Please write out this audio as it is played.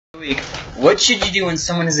week, what should you do when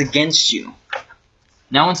someone is against you?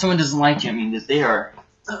 Not when someone doesn't like you. I mean that they are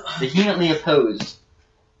vehemently opposed.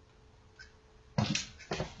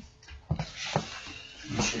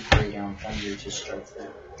 You should pray down thunder to strike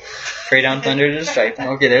them. Pray down thunder to strike them.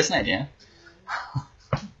 Okay, there's an idea.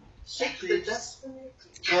 Shake the dust.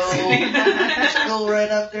 Go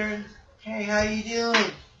right up there and, hey, how you doing?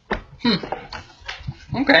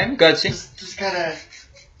 Okay, gutsy. Just kind of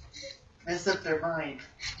mess up their mind.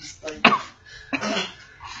 Just like,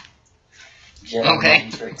 Okay.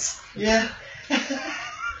 tricks. Yeah.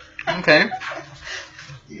 Okay.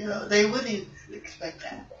 You know, they wouldn't expect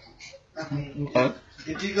that. I mean, Okay.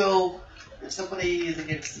 if somebody is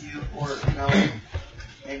against you, or, you know,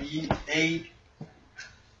 and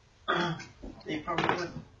they probably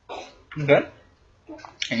wouldn't. Okay.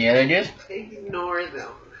 Any other ideas? Ignore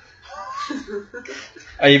them.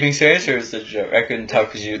 Are you being serious or is it a joke? I couldn't tell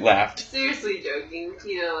because you laughed. Seriously joking.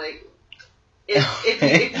 You know, like,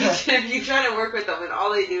 if you try to work with them and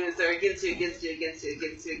all they do is they're against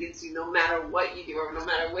you, no matter what you do or no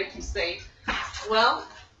matter what you say, well,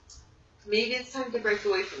 maybe it's time to break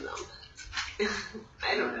away from them.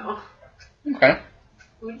 I don't know. Okay.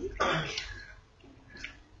 What do you think?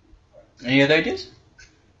 Any other ideas?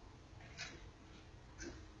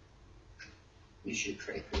 You should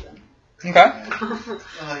pray for them. Okay.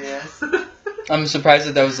 Oh, yes. I'm surprised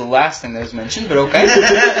that was the last thing that was mentioned, but okay.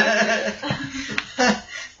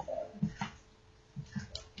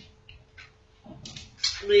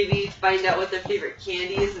 Maybe find out what their favorite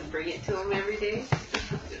candy is and bring it to them every day.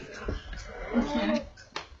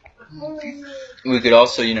 We could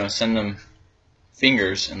also, send them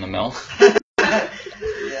fingers in the mail.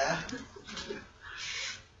 Yeah.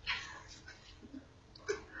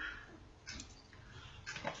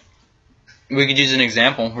 We could use an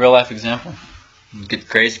example, real life example. Get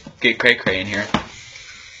cray in here.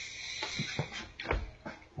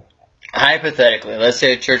 Hypothetically, let's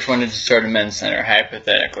say a church wanted to start a men's center,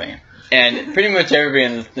 hypothetically. And pretty much everybody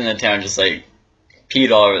in the town just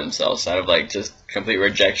peed all over themselves out of just complete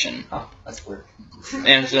rejection. Oh, that's weird.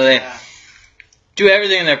 And so they do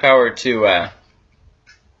everything in their power to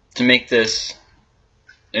make this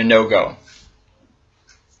a no-go.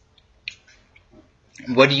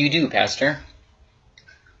 What do you do, Pastor?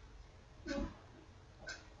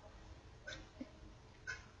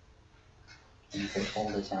 You could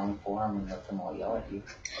hold a town forum and let them all yell at you.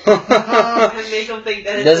 And make them think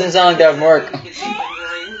that It doesn't sound like that would work.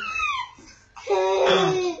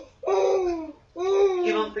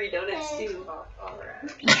 Give them free donuts too. All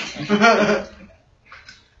right.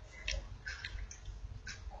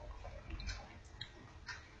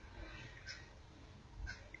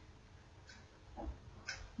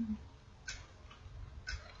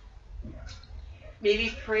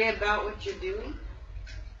 Maybe pray about what you're doing.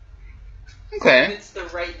 Okay. If it's the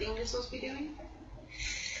right thing you're supposed to be doing.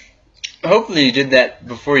 Hopefully you did that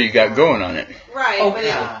before you got going on it. Right, Oh, but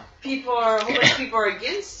yeah. if a whole bunch of people are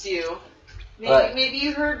against you, maybe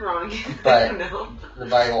you heard wrong. I But don't know. the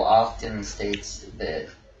Bible often states that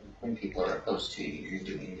when people are opposed to you, you're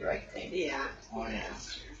doing the right thing. Yeah. Oh, yeah.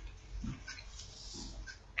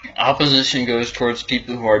 Opposition goes towards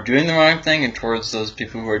people who are doing the wrong thing and towards those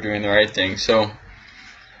people who are doing the right thing. So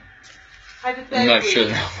I'm not sure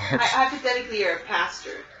that works. Hypothetically, you're a pastor,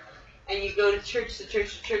 and you go to church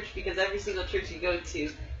because every single church you go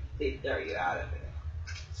to, they throw you out of it.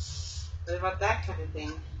 What about that kind of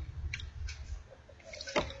thing?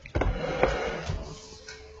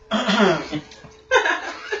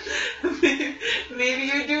 Maybe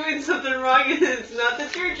you're doing something wrong and it's not the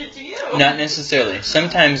church, it's you. Not necessarily.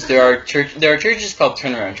 Sometimes there are churches called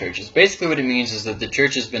turnaround churches. Basically what it means is that the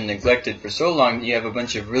church has been neglected for so long that you have a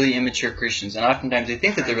bunch of really immature Christians, and oftentimes they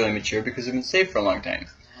think that they're really mature because they've been saved for a long time.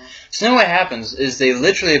 So then what happens is they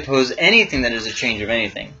literally oppose anything that is a change of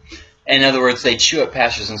anything. In other words, they chew up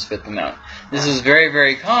pastors and spit them out. This is very,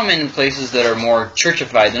 very common in places that are more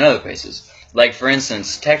churchified than other places. Like, for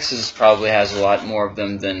instance, Texas probably has a lot more of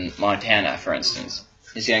them than Montana, for instance.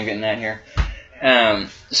 You see I'm getting that here?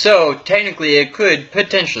 So, technically, it could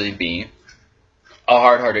potentially be a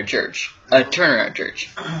hard-hearted church. A turnaround church.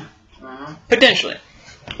 Potentially.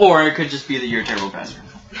 Or it could just be that you're a terrible pastor.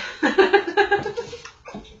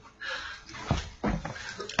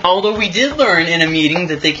 Although we did learn in a meeting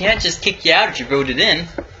that they can't just kick you out if you voted in.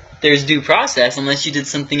 There's due process unless you did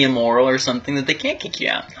something immoral or something that they can't kick you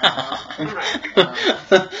out.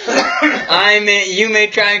 You may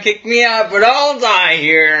try and kick me out, but I'll die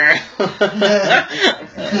here.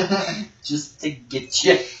 Just to get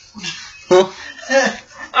you.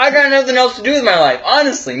 I got nothing else to do with my life.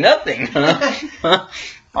 Honestly, nothing.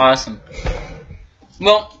 Awesome.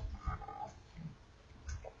 Well,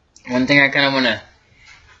 one thing I kind of want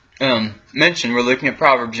to mention, we're looking at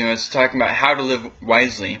Proverbs, it's talking about how to live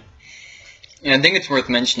wisely. And I think it's worth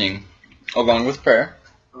mentioning, along with prayer,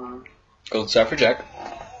 gold star for Jack,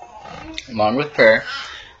 along with prayer.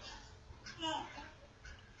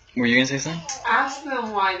 Were you going to say something? Ask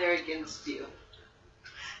them why they're against you.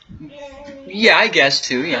 Yeah, I guess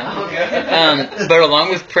too, yeah. Okay. But along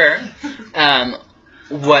with prayer,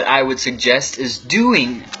 what I would suggest is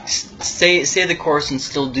say the course and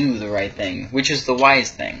still do the right thing, which is the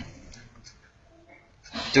wise thing.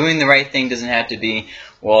 Doing the right thing doesn't have to be,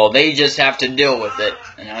 well, they just have to deal with it,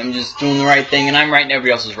 and I'm just doing the right thing, and I'm right and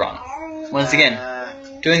everybody else is wrong. Once again,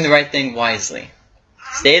 doing the right thing wisely.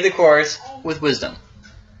 Stay the course with wisdom.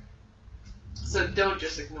 So don't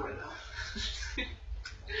just ignore them.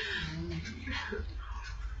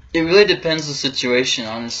 It really depends on the situation,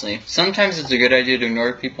 honestly. Sometimes it's a good idea to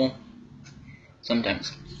ignore people.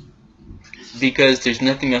 Sometimes. Because there's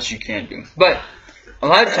nothing else you can do. But a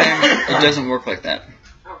lot of times it doesn't work like that.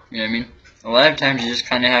 You know what I mean? A lot of times you just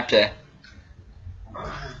kind of have to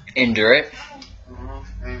endure it.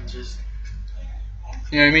 And just...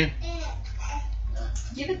 You know what I mean?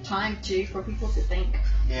 Give it time, too, for people to think.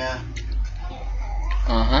 Yeah.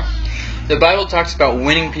 The Bible talks about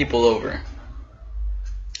winning people over.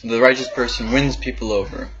 The righteous person wins people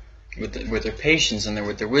over with their patience and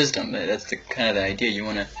with their wisdom. That's the kind of the idea. You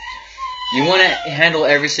want to handle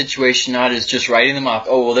every situation not as just writing them off.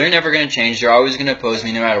 Oh, well, they're never going to change. They're always going to oppose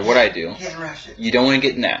me no matter what I do. Can't rush it. You don't want to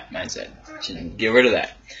get in that mindset. Get rid of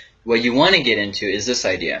that. What you want to get into is this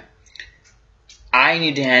idea. I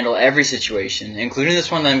need to handle every situation, including this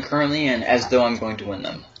one that I'm currently in, as though I'm going to win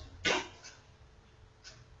them.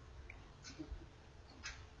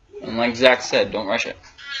 And like Zach said, don't rush it.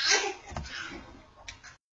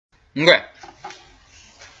 Okay.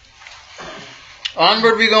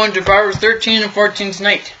 Onward we go into Proverbs 13 and 14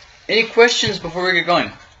 tonight. Any questions before we get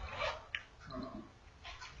going?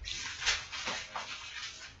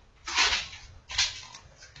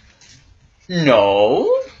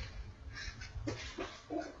 No.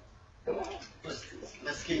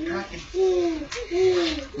 Let's get cracking.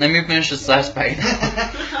 Let me finish this last bite.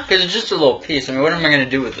 Because it's just a little piece. I mean, what am I going to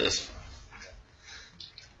do with this?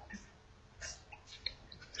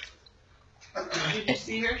 Did you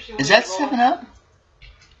see her? She Is that went to 7-Up?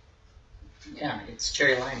 Yeah, it's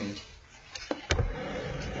cherry limeade.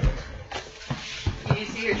 Did you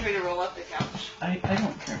see her trying to roll up the couch? I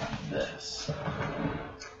don't care about this.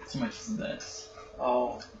 So much as this.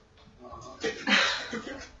 Oh.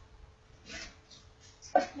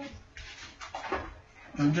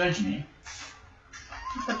 Don't judge me.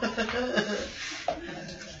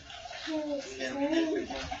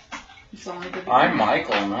 It's only the beginning. I'm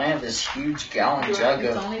Michael, and I have this huge gallon jug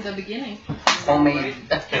It's of only the beginning. homemade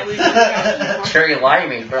cherry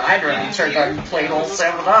limeade, but I'd rather drink a plain old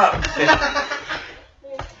 7-Up.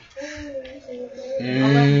 Mm.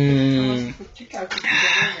 Unless you put two couches together,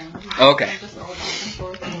 then Okay. just all back and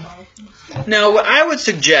forth. Now, what I would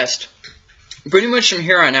suggest, pretty much from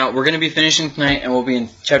here on out, we're going to be finishing tonight, and we'll be in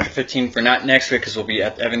chapter 15 for not next week, because we'll be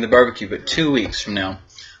having the barbecue, but 2 weeks from now.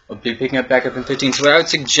 We'll be picking up back up in 15. So what I would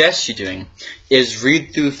suggest you doing is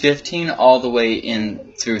read through 15 all the way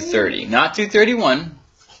in through 30. Not through 31,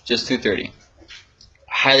 just through 30.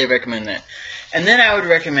 Highly recommend that. And then I would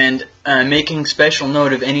recommend making special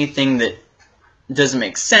note of anything that doesn't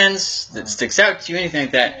make sense, that sticks out to you, anything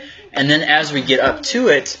like that. And then as we get up to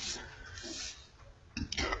it,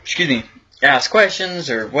 ask questions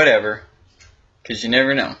or whatever, because you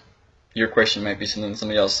never know. Your question might be something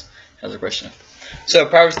somebody else has a question of. So,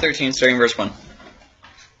 Proverbs 13, starting verse 1.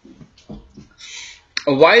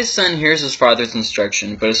 A wise son hears his father's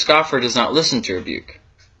instruction, but a scoffer does not listen to rebuke.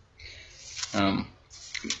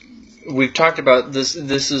 We've talked about this.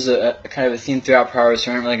 This is a kind of a theme throughout Proverbs,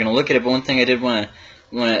 so I'm not really going to look at it, but one thing I did want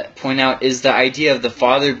to point out is the idea of the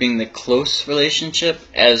father being the close relationship,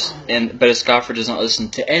 but a scoffer does not listen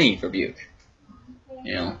to any rebuke.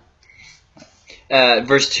 You know.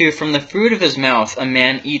 Verse 2, from the fruit of his mouth a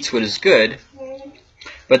man eats what is good,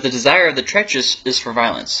 but the desire of the treacherous is for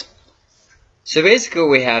violence. So basically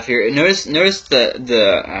what we have here, notice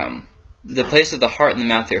the place of the heart and the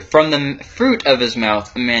mouth here. From the fruit of his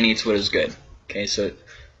mouth a man eats what is good. Okay, so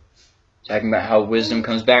talking about how wisdom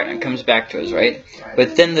comes back to us, right?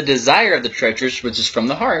 But then the desire of the treacherous, which is from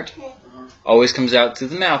the heart, always comes out through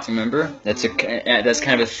the mouth, remember? That's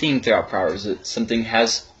kind of a theme throughout Proverbs. That something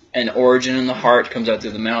has an origin in the heart, comes out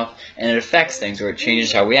through the mouth, and it affects things, or it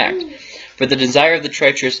changes how we act. But the desire of the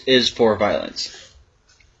treacherous is for violence.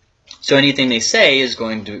 So anything they say is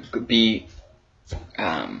going to be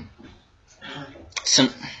because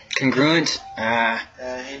congruent.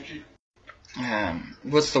 Hatred.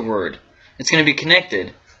 What's the word? It's going to be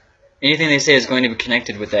connected. Anything they say is going to be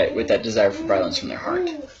connected with that desire for violence from their heart.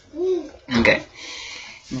 Okay.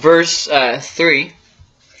 Verse 3.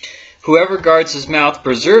 Whoever guards his mouth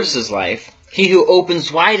preserves his life. He who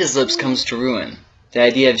opens wide his lips comes to ruin. The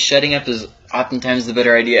idea of shutting up is oftentimes the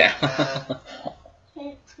better idea.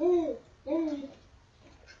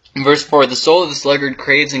 Verse 4, the soul of the sluggard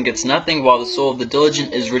craves and gets nothing, while the soul of the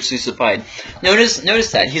diligent is richly supplied. Notice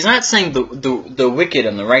that. He's not saying the wicked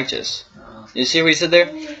and the righteous. You see what he said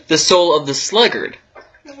there? The soul of the sluggard.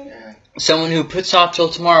 Someone who puts off till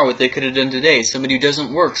tomorrow what they could have done today. Somebody who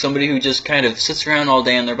doesn't work. Somebody who just kind of sits around all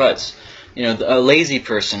day on their butts. You know, a lazy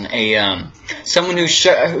person. Someone who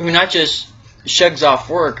not just shrugs off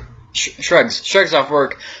work,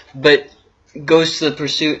 but goes to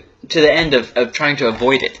the end of trying to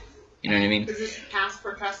avoid it. You know what I mean? Is this past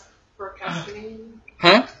procrastinating?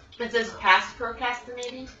 Huh? Is this past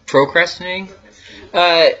procrastinating? Procrastinating?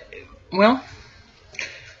 Well,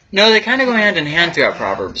 no, they kind of go hand in hand throughout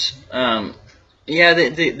Proverbs. Yeah,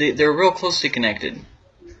 they're real closely connected.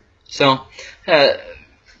 So, the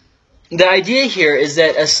idea here is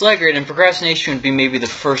that a sluggard, and procrastination would be maybe the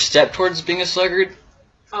first step towards being a sluggard.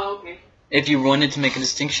 Oh, okay. If you wanted to make a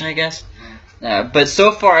distinction, I guess. But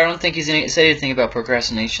so far, I don't think he's said anything about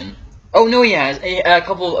procrastination. Oh no, he has. A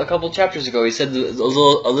couple chapters ago, he said a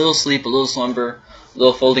little sleep, a little slumber, a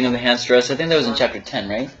little folding of the hands stress. I think that was in chapter 10,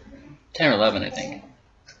 right? 10 or 11, I think.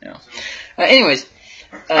 Yeah. Anyways,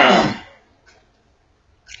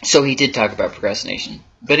 so he did talk about procrastination.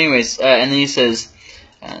 But anyways, and then he says,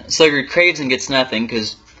 sluggard craves and gets nothing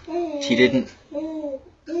because he didn't.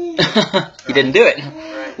 He didn't do it.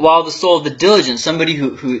 While the soul of the diligent, somebody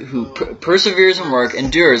who perseveres in work,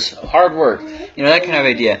 endures hard work, you know, that kind of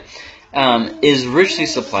idea, is richly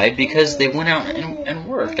supplied because they went out and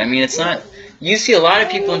worked. I mean, it's not. You see a lot of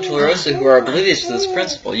people in Tularosa who are oblivious to this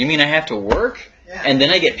principle. You mean I have to work, and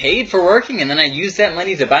then I get paid for working, and then I use that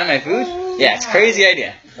money to buy my food? Yeah, it's a crazy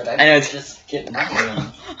idea. But I know it's just get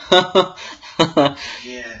nothing.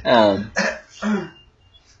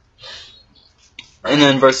 And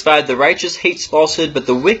then verse 5, the righteous hates falsehood, but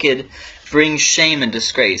the wicked brings shame and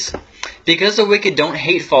disgrace. Because the wicked don't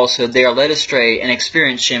hate falsehood, they are led astray and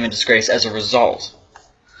experience shame and disgrace as a result.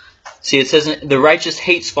 See, it says the righteous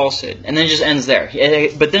hates falsehood, and then it just ends there.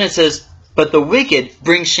 But then it says, but the wicked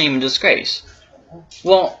brings shame and disgrace.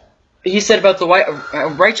 Well, he said about the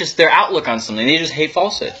righteous, their outlook on something, they just hate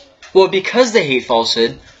falsehood. Well, because they hate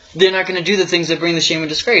falsehood, they're not going to do the things that bring the shame and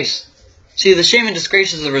disgrace. See, the shame and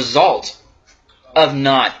disgrace is a result of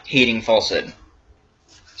not hating falsehood.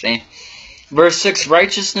 See? Verse 6,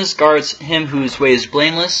 righteousness guards him whose way is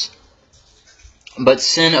blameless, but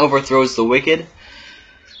sin overthrows the wicked.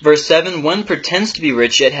 Verse 7, one pretends to be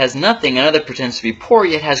rich, yet has nothing. Another pretends to be poor,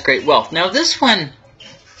 yet has great wealth. Now this one's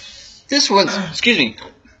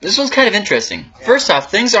kind of interesting. First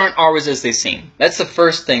off, things aren't always as they seem. That's the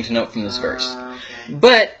first thing to note from this verse. Okay.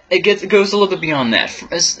 But it goes a little bit beyond that.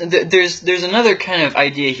 There's another kind of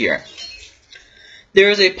idea here. There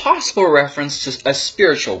is a possible reference to a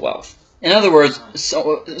spiritual wealth. In other words,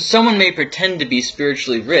 someone may pretend to be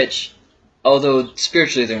spiritually rich, although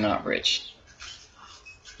spiritually they're not rich.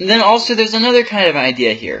 And then also there's another kind of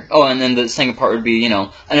idea here. Oh, and then the second part would be,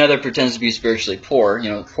 another pretends to be spiritually poor,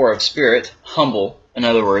 poor of spirit, humble, in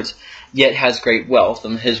other words, yet has great wealth,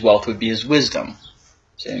 and his wealth would be his wisdom.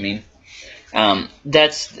 See what I mean?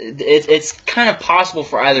 It's kind of possible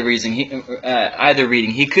for either reading.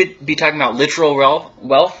 He could be talking about literal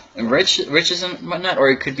wealth and riches and whatnot, or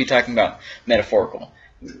he could be talking about metaphorical.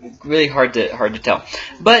 Really hard to tell.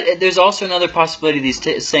 But there's also another possibility.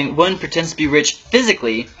 Saying one pretends to be rich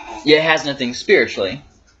physically, yet has nothing spiritually.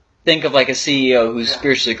 Think of like a CEO who's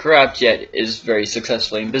spiritually corrupt, yet is very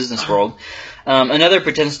successful in business world. Another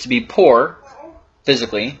pretends to be poor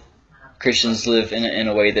physically. Christians live in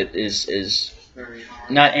a way that is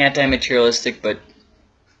not anti-materialistic, but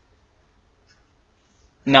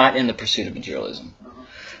not in the pursuit of materialism.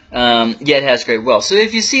 Yet has great wealth. So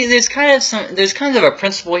if you see, there's kind of a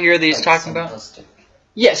principle here that he's talking about.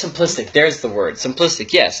 Yeah, simplistic. There's the word,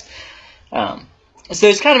 simplistic. Yes. So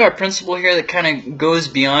there's kind of a principle here that kind of goes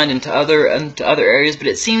beyond into other areas, but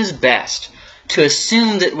it seems best to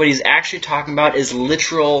assume that what he's actually talking about is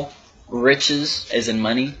literal riches, as in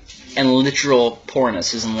money, and literal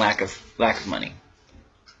poorness, as in lack of money.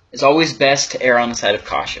 It's always best to err on the side of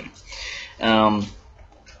caution.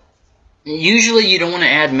 Usually you don't want to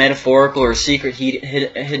add metaphorical or secret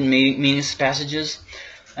hidden meanings to passages,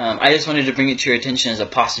 I just wanted to bring it to your attention as a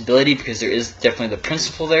possibility because there is definitely the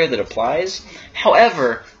principle there that applies.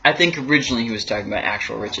 However, I think originally he was talking about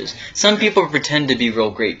actual riches. Some people pretend to be real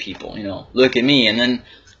great people, look at me, and then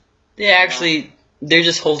they're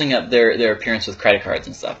just holding up their appearance with credit cards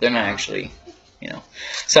and stuff. They're not actually,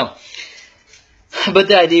 So, but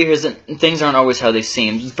the idea here is that things aren't always how they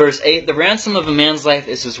seem. Verse 8, the ransom of a man's life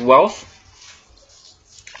is his wealth,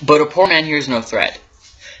 but a poor man hears no threat.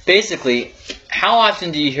 Basically, how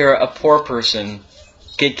often do you hear a poor person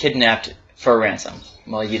get kidnapped for a ransom?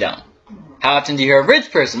 Well, you don't. How often do you hear a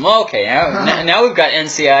rich person? Well, okay, now we've got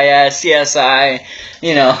NCIS, CSI,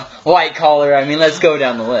 white collar. I mean, let's go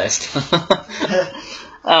down the list.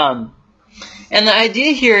 And the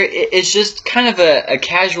idea here is just kind of a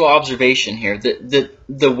casual observation here.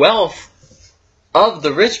 The wealth of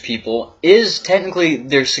the rich people is technically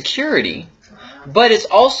their security, but it's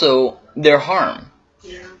also their harm.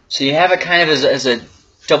 So you have it kind of as a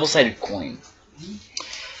double-sided coin.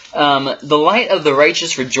 The light of the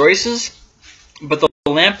righteous rejoices, but the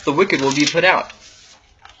lamp of the wicked will be put out.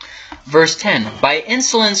 Verse 10, by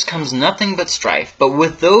insolence comes nothing but strife, but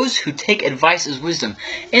with those who take advice is wisdom.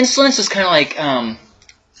 Insolence is kind of like,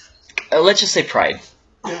 let's just say pride.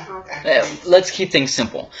 Let's keep things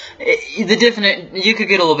simple. You could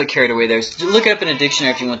get a little bit carried away there. So look it up in a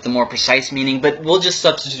dictionary if you want the more precise meaning, but we'll just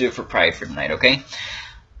substitute it for pride for tonight, okay?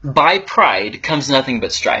 By pride comes nothing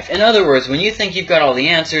but strife. In other words, when you think you've got all the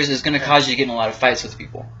answers, it's going to cause you to get in a lot of fights with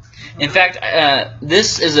people. In fact,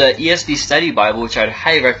 this is a ESV study Bible, which I'd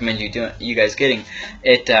highly recommend you guys getting.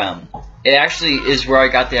 It actually is where I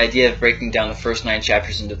got the idea of breaking down the first 9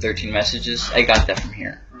 chapters into 13 messages. I got that from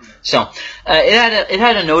here. So it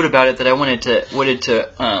had a note about it that I wanted to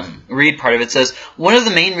read part of it. It says, one of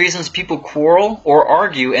the main reasons people quarrel or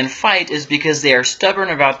argue and fight is because they are stubborn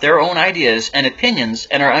about their own ideas and opinions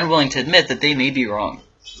and are unwilling to admit that they may be wrong.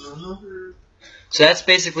 So that's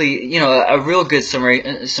basically, a real good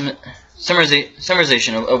summarization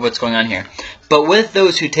of what's going on here. But with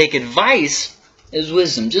those who take advice is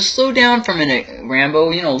wisdom. Just slow down for a minute, Rambo.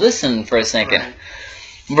 Listen for a second. Right.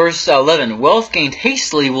 Verse 11, wealth gained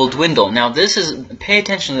hastily will dwindle. Now pay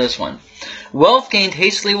attention to this one. Wealth gained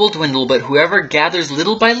hastily will dwindle, but whoever gathers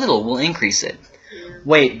little by little will increase it.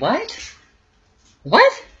 Wait, what?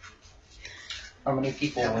 What? How many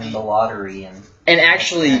people win the lottery and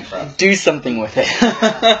actually do something with it?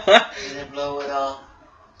 And blow it all.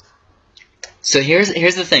 So here's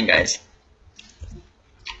the thing, guys.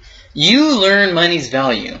 You learn money's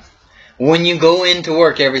value when you go into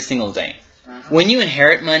work every single day. When you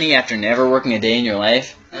inherit money after never working a day in your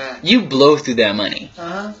life, you blow through that money.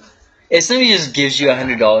 If somebody just gives you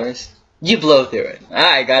 $100, you blow through it.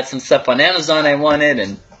 I got some stuff on Amazon I wanted,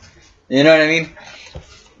 and you know what I mean?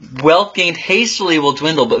 Wealth gained hastily will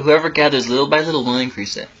dwindle, but whoever gathers little by little will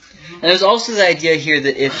increase it. And there's also the idea here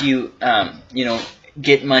that if you,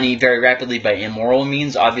 get money very rapidly by immoral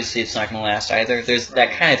means, obviously it's not going to last either. There's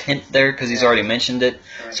that kind of hint there because he's already mentioned it.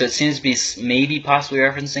 So it seems to be maybe possibly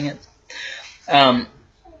referencing it.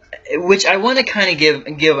 Which I want to kind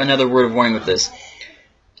of give another word of warning with this.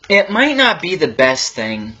 It might not be the best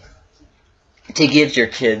thing to give your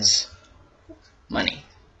kids money.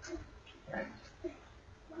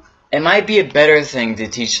 It might be a better thing to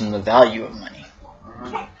teach them the value of money.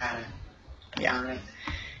 Yeah.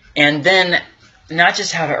 And then, not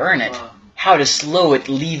just how to earn it, how to slow it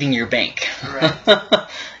leaving your bank.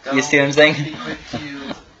 You see what I'm saying? Be quick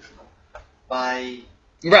to buy.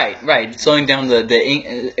 Right. Slowing down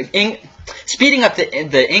speeding up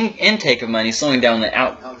the intake of money, slowing down the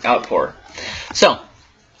outpour. So,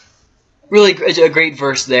 really a great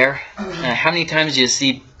verse there. How many times do you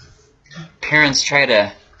see parents try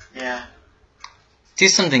to do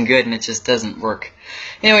something good and it just doesn't work?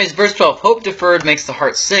 Anyways, verse 12. Hope deferred makes the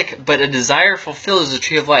heart sick, but a desire fulfilled is a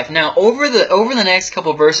tree of life. Now, over the next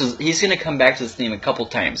couple verses, he's going to come back to this theme a couple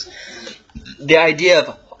times. The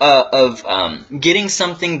idea of getting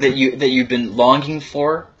something that you've been longing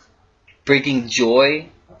for, bringing joy.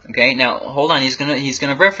 Okay, now hold on. He's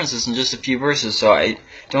gonna reference this in just a few verses, so I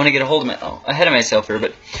don't want to get ahead of myself here.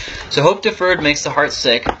 But so hope deferred makes the heart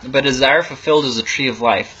sick, but desire fulfilled is a tree of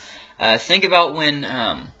life. Think about when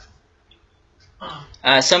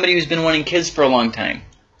somebody who's been wanting kids for a long time,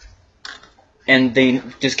 and they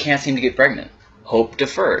just can't seem to get pregnant. Hope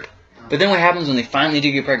deferred. But then what happens when they finally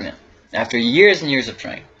do get pregnant? After years and years of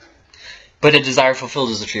trying. But a desire fulfilled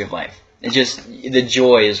is the tree of life. The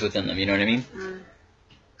joy is within them, you know what I mean?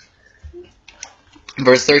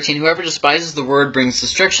 Verse 13, whoever despises the word brings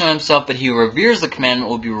destruction on himself, but he who reveres the commandment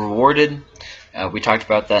will be rewarded. We talked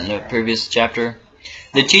about that in the previous chapter.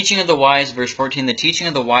 The teaching of the wise, verse 14, the teaching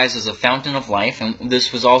of the wise is a fountain of life. And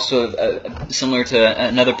this was also similar to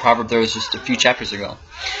another proverb that was just a few chapters ago.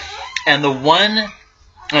 And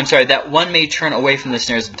that one may turn away from the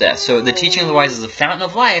snares of death. So the teaching of the wise is a fountain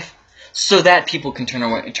of life so that people can turn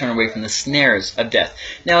away from the snares of death.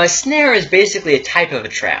 Now, a snare is basically a type of a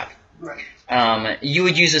trap. Right. You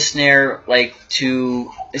would use a snare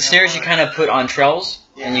snares you kind of put on trails,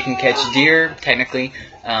 and you can catch deer, technically.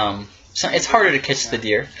 So it's harder to catch the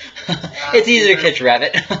deer. It's easier to catch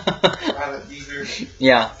rabbit. Rabbit, beaver.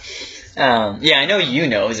 Yeah. I know you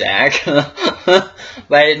know, Zach. But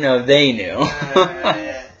I didn't know they knew.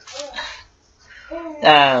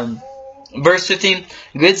 Verse 15,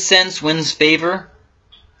 good sense wins favor,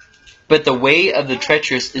 but the way of the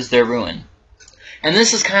treacherous is their ruin. And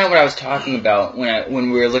this is kind of what I was talking about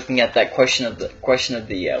when we were looking at that question of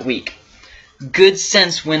the week. Good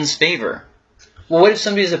sense wins favor. Well, what if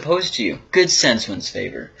somebody's opposed to you? Good sense wins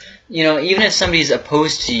favor. You know, even if somebody's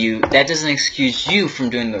opposed to you, that doesn't excuse you from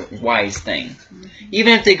doing the wise thing.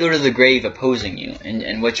 Even if they go to the grave opposing you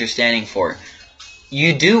and what you're standing for,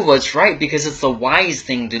 you do what's right because it's the wise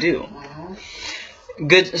thing to do.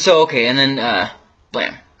 Good. So okay, and then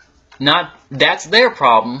blam. That's their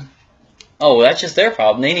problem. Oh, well, that's just their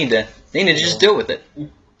problem. They need to just deal with it.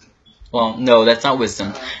 Well, no, that's not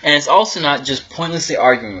wisdom, and it's also not just pointlessly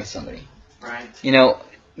arguing with somebody. Right. You know,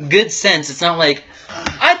 good sense. It's not like,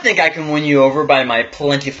 I think I can win you over by my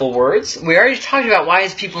plentiful words. We already talked about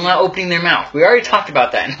wise people not opening their mouth. We already talked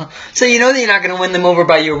about that. So you know that you're not going to win them over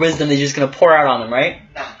by your wisdom. They're just going to pour out on them, right?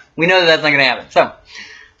 No. We know that that's not going to happen. So,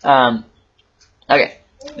 okay.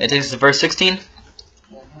 That takes us to verse 16.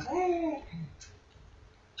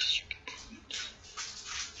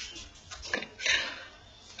 Okay.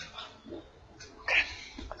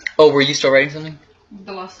 Oh, were you still writing something?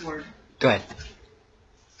 The last word. Go ahead.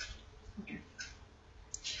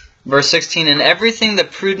 Verse 16, in everything the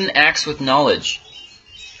prudent acts with knowledge,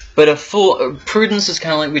 but a fool... prudence is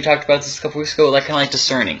kind of like, we talked about this a couple weeks ago, like kind of like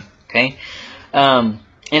discerning, okay? In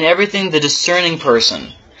everything the discerning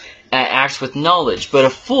person acts with knowledge, but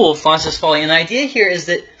a fool flaunts his folly. And the idea here is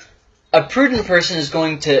that a prudent person is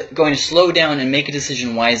going to slow down and make a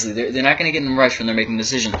decision wisely. They're not going to get in a rush when they're making a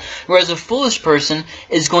decision. Whereas a foolish person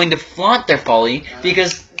is going to flaunt their folly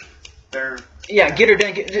because... get her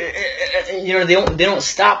done. You know, they don't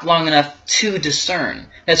stop long enough to discern.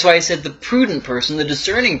 That's why I said the prudent person, the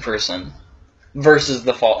discerning person, versus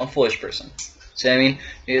the foolish person. See what I mean?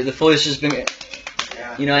 The foolish has been,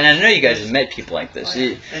 you know, and I know you guys have met people like this.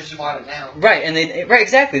 They just want it now. Right, and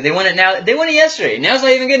exactly. They want it now. They want it yesterday. Now's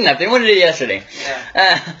not even good enough. They wanted it yesterday.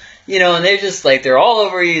 Yeah. You know, and they're just like they're all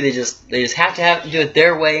over you. They just have to do it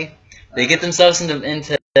their way. They get themselves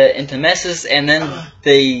into messes, and then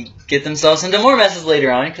they get themselves into more messes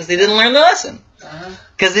later on because they didn't learn the lesson.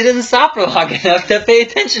 Because they didn't stop for long enough to pay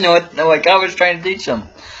attention to what God was trying to teach them.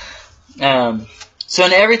 So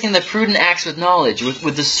in everything the prudent acts with knowledge,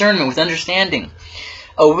 with discernment, with understanding.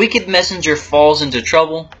 A wicked messenger falls into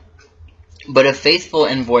trouble, but a faithful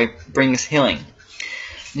envoy brings healing.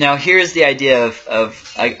 Now here's the idea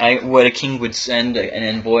of what a king would send, an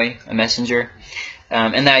envoy, a messenger.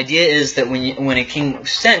 And the idea is that when a king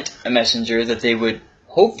sent a messenger, that they would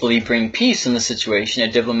hopefully bring peace in the situation,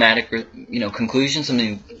 a diplomatic conclusion,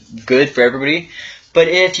 something good for everybody. But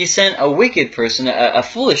if you sent a wicked person, a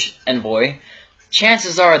foolish envoy,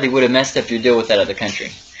 chances are they would have messed up your deal with that other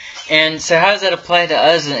country. And so how does that apply to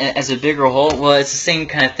us as a bigger whole? Well, it's the same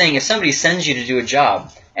kind of thing. If somebody sends you to do a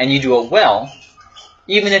job and you do it well,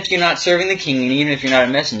 even if you're not serving the king, and even if you're not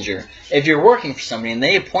a messenger, if you're working for somebody and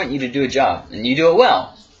they appoint you to do a job, and you do it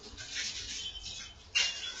well,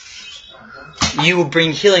 you will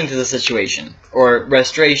bring healing to the situation, or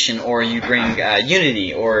restoration, or you bring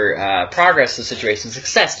unity, or progress to the situation,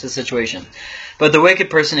 success to the situation. But the wicked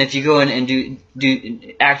person, if you go in and do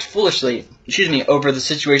act foolishly, over the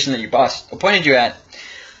situation that your boss appointed you at,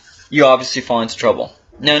 you obviously fall into trouble.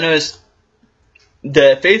 Now notice,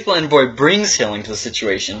 the faithful envoy brings healing to the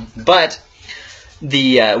situation, but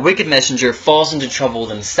the wicked messenger falls into trouble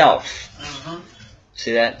with himself.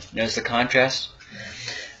 See that? Notice the contrast?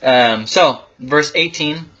 So, verse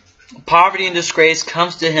 18, poverty and disgrace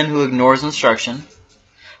comes to him who ignores instruction,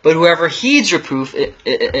 but whoever heeds reproof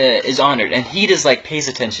is honored. And heed is like pays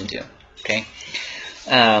attention to. Okay?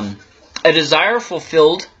 A desire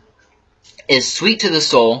fulfilled is sweet to the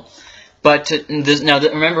soul, but now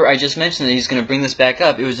remember, I just mentioned that he's going to bring this back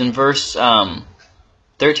up. It was in verse 13,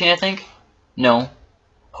 I think? No.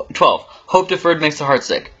 12. Hope deferred makes the heart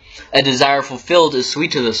sick. A desire fulfilled is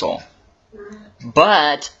sweet to the soul.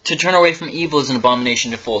 But to turn away from evil is an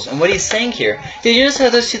abomination to fools. And what he's saying here, did you notice how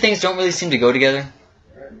those two things don't really seem to go together?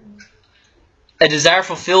 A desire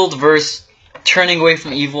fulfilled versus turning away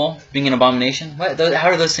from evil being an abomination? How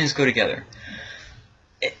do those things go together?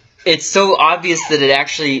 It's so obvious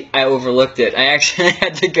that I overlooked it. I actually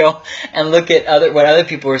had to go and look at what other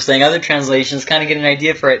people were saying, other translations, kind of get an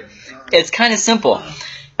idea for it. It's kind of simple.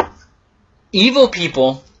 Evil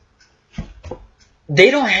people,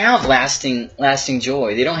 they don't have lasting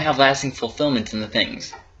joy. They don't have lasting fulfillment in the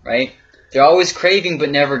things, right? They're always craving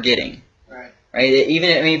but never getting, right?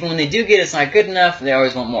 Even when they do get, it's not good enough. They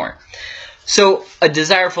always want more. So a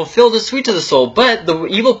desire fulfilled is sweet to the soul, but the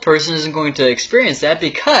evil person isn't going to experience that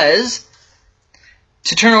because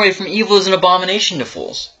to turn away from evil is an abomination to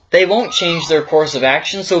fools. They won't change their course of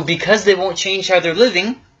action, so because they won't change how they're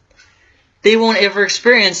living, they won't ever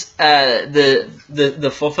experience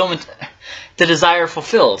the fulfillment, the desire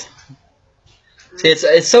fulfilled. See,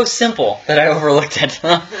 it's so simple that I overlooked it.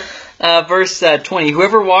 Verse 20,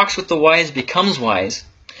 whoever walks with the wise becomes wise,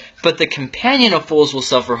 but the companion of fools will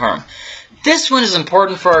suffer harm. This one is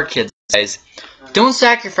important for our kids, guys. Don't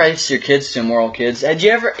sacrifice your kids to immoral kids. Did you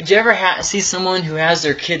ever see someone who has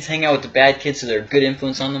their kids hang out with the bad kids so they're a good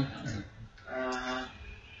influence on them?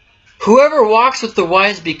 Whoever walks with the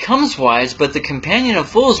wise becomes wise, but the companion of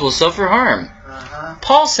fools will suffer harm.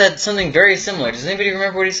 Paul said something very similar. Does anybody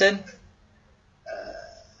remember what he said?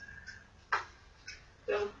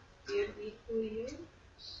 Don't give me who you.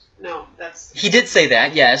 No, that's. He did say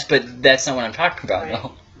that, yes, but that's not what I'm talking about, Right.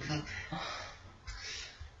 no.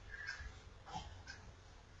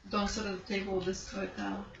 Don't sit at the table with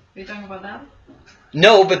are you talking about that?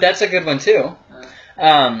 No, but that's a good one too.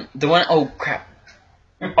 The one, oh crap.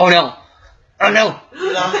 Oh no. Oh no.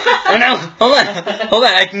 Oh no. Hold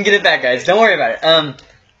on. I can get it back, guys. Don't worry about it.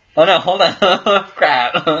 Oh no, hold on.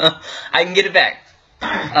 Crap. I can get it back.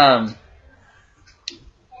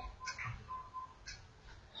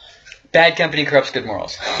 Bad company corrupts good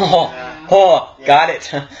morals. Got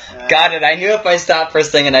it. Got it. I knew if I stopped for a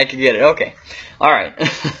second I could get it. Okay. Alright.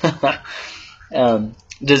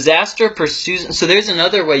 Disaster pursues... So there's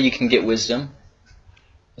another way you can get wisdom.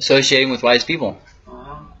 Associating with wise people.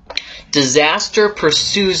 Disaster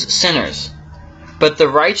pursues sinners, but the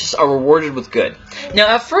righteous are rewarded with good. Now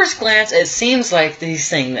at first glance it seems like he's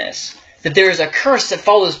saying this. That there is a curse that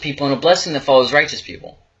follows people and a blessing that follows righteous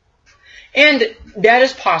people. And that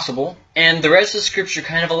is possible, and the rest of Scripture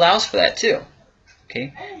kind of allows for that too.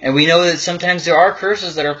 Okay? And we know that sometimes there are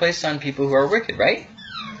curses that are placed on people who are wicked, right?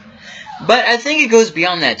 But I think it goes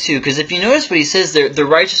beyond that too, because if you notice what he says there, the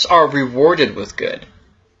righteous are rewarded with good.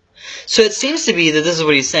 So it seems to be that this is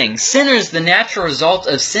what he's saying. Sinners, the natural result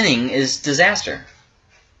of sinning is disaster.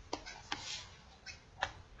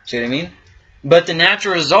 See what I mean? But the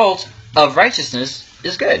natural result of righteousness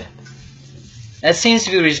is good. That seems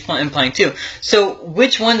to be what he's implying too. So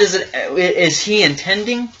which one is he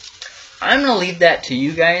intending? I'm going to leave that to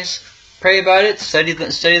you guys. Pray about it. Study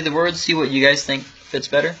the words. See what you guys think fits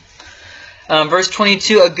better. Verse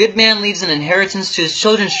 22, a good man leaves an inheritance to his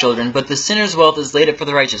children's children, but the sinner's wealth is laid up for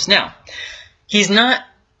the righteous. Now, he's not...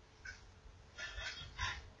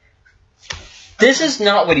 This is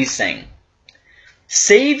not what he's saying.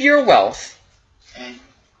 Save your wealth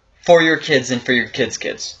for your kids and for your kids'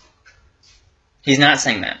 kids. He's not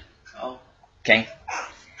saying that. Okay?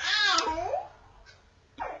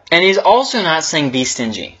 And he's also not saying be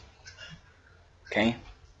stingy. Okay?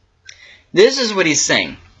 This is what he's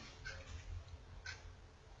saying.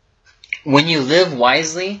 When you live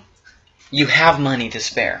wisely, you have money to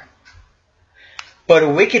spare. But a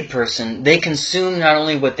wicked person, they consume not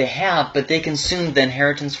only what they have, but they consume the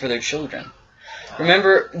inheritance for their children.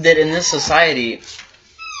 Remember that in this society,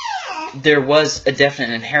 there was a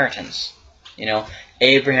definite inheritance. You know,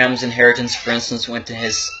 Abraham's inheritance, for instance, went to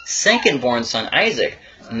his second-born son Isaac,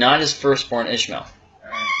 not his firstborn Ishmael.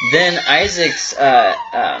 Then Isaac's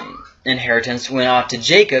inheritance went off to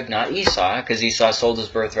Jacob, not Esau, because Esau sold his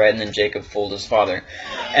birthright and then Jacob fooled his father.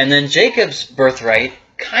 And then Jacob's birthright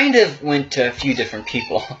kind of went to a few different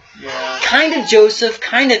people. Kind of Joseph,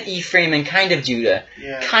 kind of Ephraim, and kind of Judah.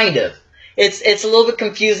 Kind of. It's a little bit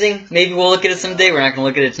confusing. Maybe we'll look at it someday. We're not going to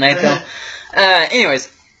look at it tonight, though.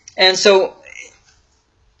 Anyways, and so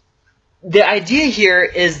the idea here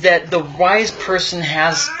is that the wise person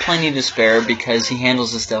has plenty to spare because he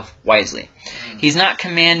handles his stuff wisely. He's not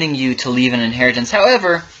commanding you to leave an inheritance.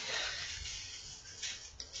 However,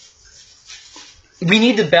 we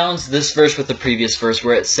need to balance this verse with the previous verse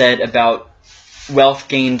where it said about wealth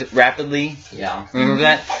gained rapidly. Yeah. Remember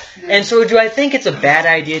that? And so do I think it's a bad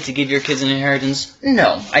idea to give your kids an inheritance?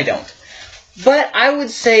 No, I don't. But I would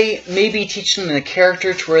say maybe teach them the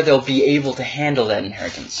character to where they'll be able to handle that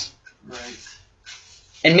inheritance. Right.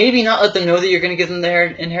 And maybe not let them know that you're going to give them their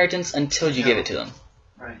inheritance until you give it to them.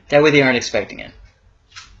 Right. That way they aren't expecting it.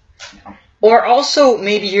 No. Or also,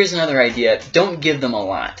 maybe here's another idea. Don't give them a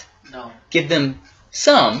lot. No. Give them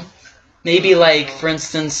some. Maybe like, for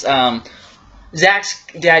instance, Zach's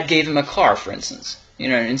dad gave him a car, for instance. You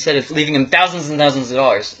know, instead of leaving him thousands and thousands of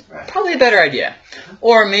dollars. Right. Probably a better idea.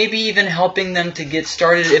 Or maybe even helping them to get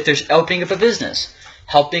started if they're opening up a business.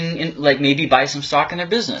 Helping, like, maybe buy some stock in their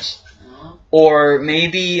business. Or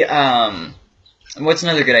maybe, what's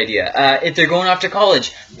another good idea? If they're going off to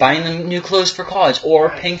college, buying them new clothes for college, or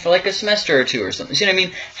paying for like a semester or two or something. You know what I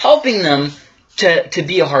mean? Helping them to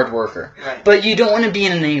be a hard worker. Right. But you don't want to be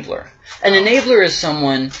an enabler. An enabler is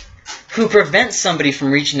someone who prevents somebody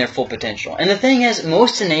from reaching their full potential. And the thing is,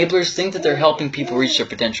 most enablers think that they're helping people reach their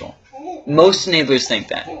potential. Most enablers think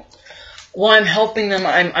that. Well, I'm helping them,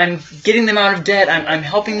 I'm getting them out of debt, I'm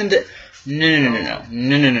helping them to...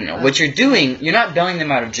 No. What you're doing, you're not bailing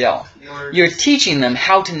them out of jail. You're teaching them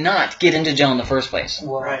how to not get into jail in the first place.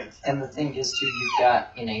 Well, Right. and the thing is, too, you've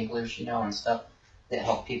got enablers, and stuff that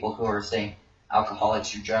help people who are, say,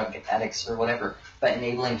 alcoholics or drug addicts or whatever. But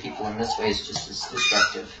enabling people in this way is just as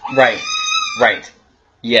destructive. Right.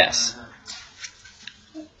 Yes.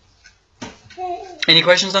 Any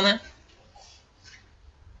questions on that?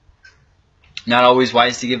 Not always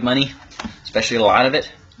wise to give money, especially a lot of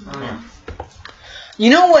it. You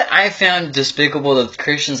know what I found despicable that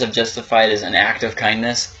Christians have justified as an act of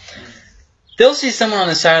kindness? They'll see someone on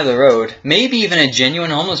the side of the road, maybe even a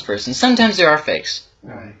genuine homeless person. Sometimes there are fakes.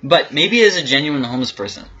 Right. But maybe it is a genuine homeless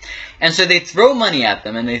person. And so they throw money at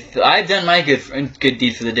them, and I've done my good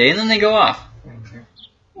deed for the day, and then they go off.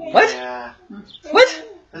 What? Yeah. What?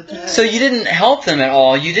 What the heck? So you didn't help them at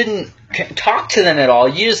all. You didn't talk to them at all.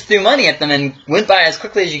 You just threw money at them and went by as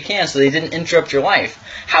quickly as you can so they didn't interrupt your life.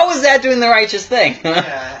 How is that doing the righteous thing?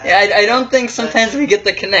 Yeah. I don't think sometimes we get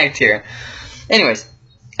the connect here. Anyways.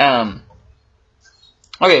 Okay,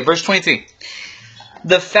 verse 23.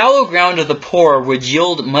 The fallow ground of the poor would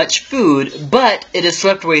yield much food, but it is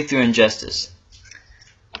swept away through injustice.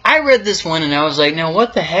 I read this one and I was like, now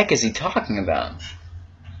what the heck is he talking about?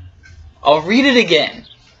 I'll read it again.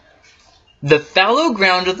 The fallow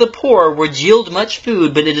ground of the poor would yield much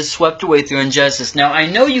food, but it is swept away through injustice. Now, I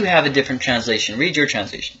know you have a different translation. Read your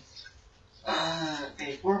translation.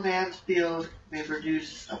 A poor man's field may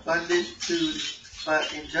produce abundant food,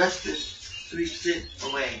 but injustice sweeps it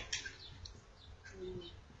away.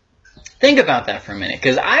 Think about that for a minute,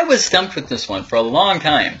 because I was stumped with this one for a long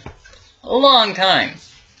time. A long time.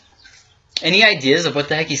 Any ideas of what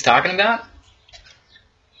the heck he's talking about?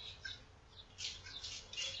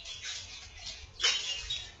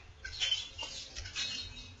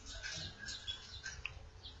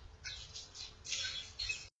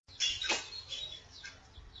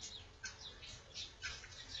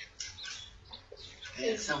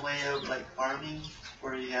 It's a way of like farming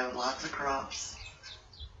where you have lots of crops,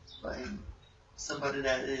 but somebody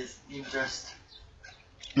that is being just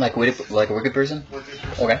Like a wicked person? wicked,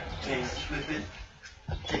 Okay. okay, sweep it,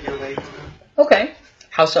 take it away from them. Okay.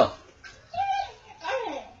 How so?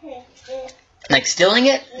 Like stealing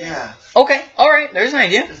it? Yeah. Okay. Alright. There's an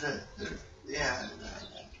idea. Yeah.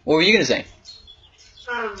 What were you going to say?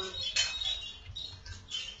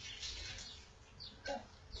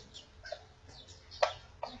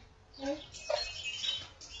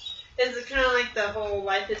 Is it kind of like the whole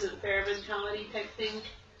life isn't fair mentality type thing?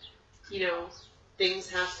 You know, things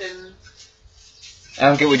happen. I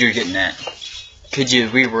don't get what you're getting at. Could you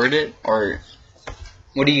reword it? Or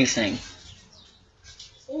what are you saying?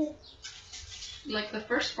 Like the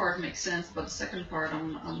first part makes sense, but the second part,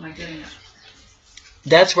 I'm not getting it.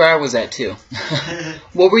 That's where I was at too.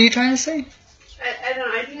 What were you trying to say? I don't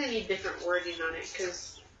know. I think I need different wording on it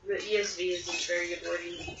because the ESV isn't very good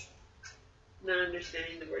wording. Not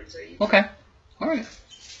understanding the words are used. Okay. Alright.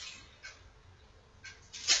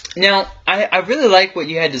 Now, I really like what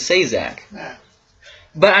you had to say, Zach. Yeah.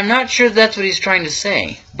 But I'm not sure that's what he's trying to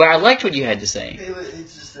say. But I liked what you had to say.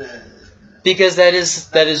 It's just Because that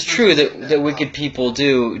is true that wicked people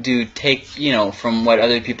do take, from what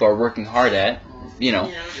other people are working hard at,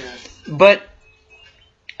 Yeah. But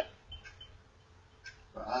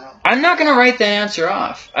I I'm not going to write that answer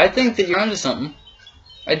off. I think that you're onto something.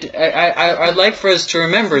 I'd like for us to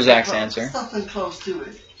remember Zach's answer. Something close to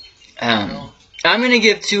it. I'm going to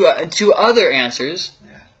give two other answers,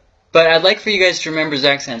 Yeah. but I'd like for you guys to remember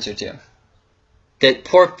Zach's answer too. That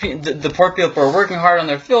the poor people are working hard on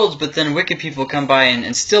their fields, but then wicked people come by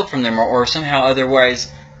and steal from them, or somehow otherwise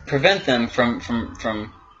prevent them from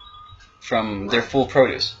from their full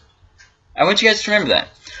produce. I want you guys to remember that.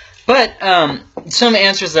 But some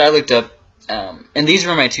answers that I looked up, and these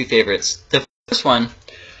were my two favorites. The first one,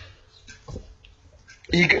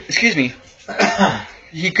 he could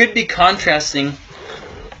be contrasting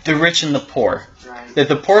the rich and the poor. Right. That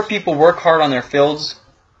the poor people work hard on their fields,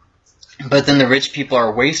 but then the rich people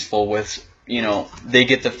are wasteful with, they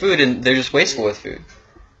get the food and they're just wasteful with food.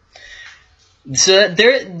 So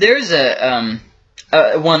there's a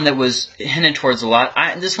one that was hinted towards a lot.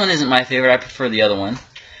 This one isn't my favorite. I prefer the other one.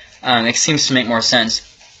 It seems to make more sense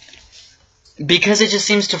because it just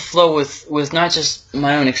seems to flow with not just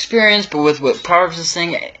my own experience, but with what Proverbs is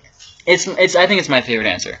saying. I think it's my favorite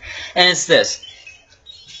answer, and it's this: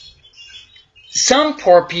 some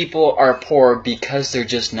poor people are poor because they're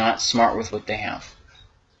just not smart with what they have.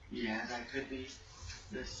 Yeah, that could be.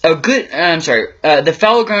 The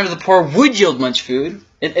fallow ground of the poor would yield much food.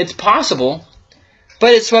 It's possible,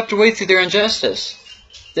 but it's swept away through their injustice.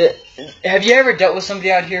 Have you ever dealt with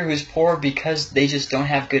somebody out here who's poor because they just don't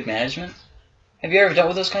have good management? Have you ever dealt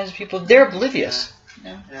with those kinds of people? They're oblivious.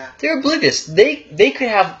 Yeah. They're oblivious. They could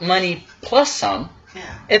have money plus some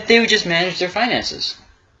if they would just manage their finances.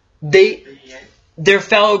 Their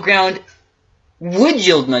fallow ground would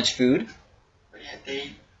yield much food,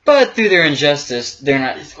 but through their injustice, they're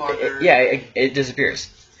not. It disappears.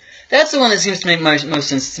 That's the one that seems to make most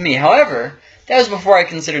sense to me. However, that was before I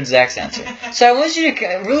considered Zach's answer. So I want you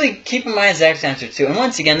to really keep in mind Zach's answer too. And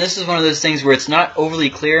once again, this is one of those things where it's not overly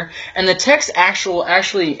clear, and the text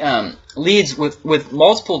actually leads with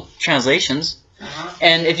multiple translations.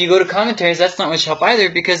 And if you go to commentaries, that's not much help either,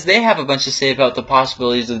 because they have a bunch to say about the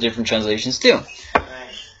possibilities of different translations too.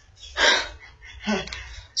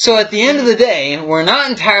 So at the end of the day, we're not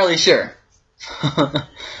entirely sure.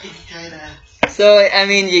 So, I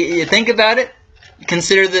mean, you think about it,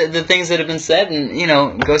 consider the things that have been said,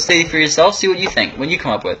 and, go study for yourself, see what you think, what you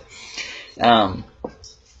come up with.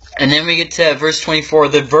 And then we get to verse 24,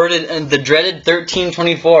 the dreaded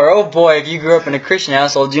 13:24. Oh boy, if you grew up in a Christian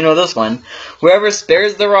household, you know this one. Whoever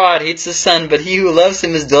spares the rod hates the son, but he who loves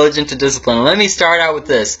him is diligent to discipline. Let me start out with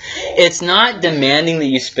this. It's not demanding that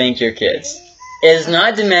you spank your kids. It is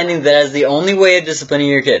not demanding that as the only way of disciplining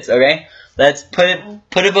your kids, okay? Let's put a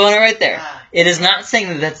bow on it right there. It is not saying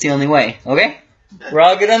that that's the only way, okay? We're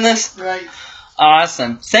all good on this? Right.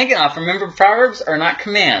 Awesome. Second off, remember, Proverbs are not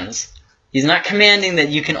commands. He's not commanding that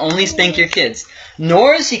you can only spank your kids,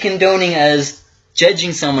 nor is he condoning as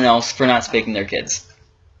judging someone else for not spanking their kids.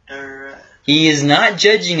 He is not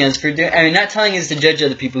judging us for not telling us to judge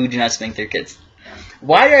other people who do not spank their kids.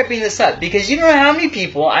 Why do I bring this up? Because you know how many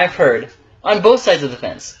people I've heard on both sides of the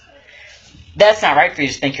fence. That's not right for you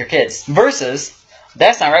to spank your kids. Versus,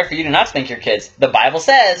 that's not right for you to not spank your kids. The Bible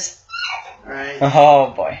says. Right.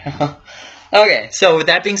 Oh boy. Okay, so with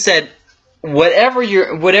that being said, whatever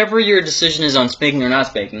your decision is on spanking or not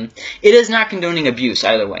spanking, it is not condoning abuse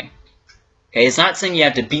either way. Okay, it's not saying you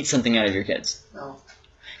have to beat something out of your kids. No.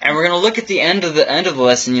 And we're going to look at the end of the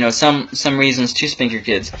lesson, some reasons to spank your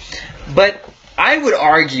kids. But I would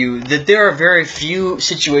argue that there are very few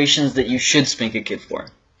situations that you should spank a kid for.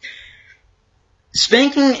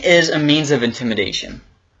 Spanking is a means of intimidation,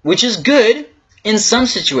 which is good in some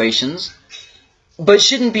situations, but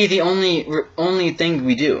shouldn't be the only thing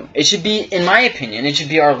we do. It should be, in my opinion, it should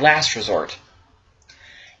be our last resort.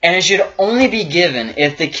 And it should only be given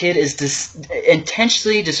if the kid is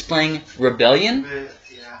intentionally displaying rebellion,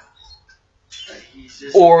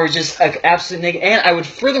 or just absolute negative. And I would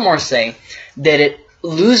furthermore say that it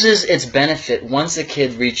loses its benefit once a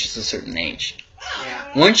kid reaches a certain age.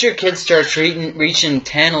 Once your kids start reaching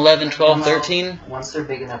 10, 11, 12, 13... Once they're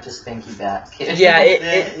big enough to spank you back. Yeah,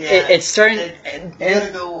 it's starting... You gotta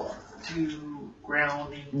go to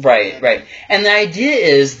grounding. Right. And the idea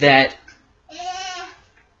is that...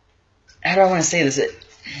 How do I want to say this?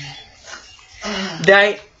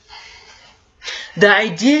 The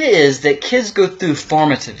idea is that kids go through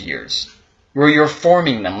formative years, where you're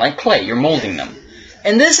forming them like clay, you're molding them.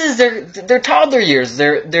 And this is their toddler years,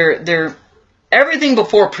 they're everything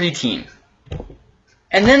before preteen.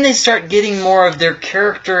 And then they start getting more of their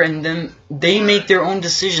character, and then they make their own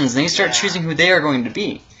decisions, and they start choosing who they are going to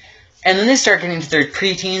be. And then they start getting to their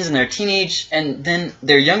preteens and their teenage, and then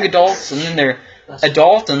they're young adults, and then they're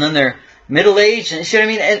adult, and then they're middle-aged, and you see what I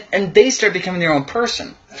mean? And they start becoming their own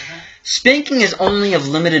person. Spanking is only of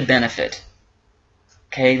limited benefit.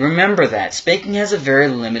 Okay, remember that. Spanking has a very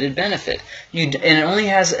limited benefit. And it only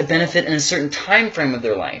has a benefit in a certain time frame of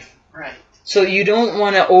their life. Right. So you don't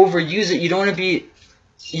want to overuse it. You don't want to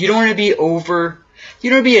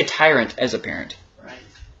be a tyrant as a parent. Right.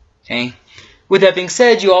 Okay? With that being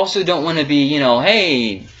said, you also don't want to be,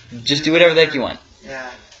 hey, Just do whatever the heck you want. Yeah.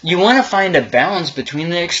 You want to find a balance between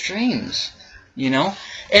the extremes, you know?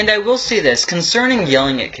 And I will say this, concerning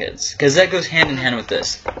yelling at kids, because that goes hand in hand with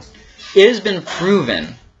this. It has been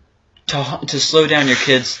proven to slow down your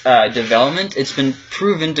kids' development. It's been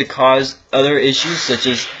proven to cause other issues such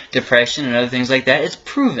as depression and other things like that. It's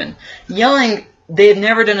proven. Yelling, they've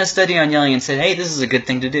never done a study on yelling and said, hey, this is a good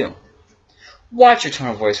thing to do. Watch your tone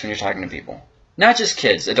of voice when you're talking to people. Not just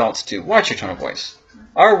kids, adults too. Watch your tone of voice.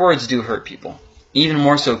 Our words do hurt people. Even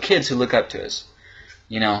more so kids who look up to us.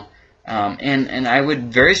 You know? And I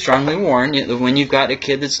would very strongly warn you that when you've got a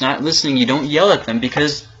kid that's not listening, you don't yell at them,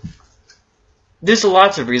 because there's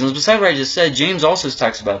lots of reasons. Besides what I just said, James also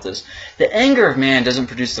talks about this. The anger of man doesn't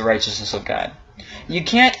produce the righteousness of God. You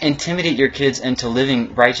can't intimidate your kids into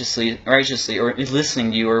living righteously or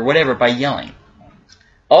listening to you or whatever by yelling.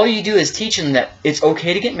 All you do is teach them that it's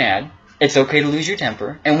okay to get mad, it's okay to lose your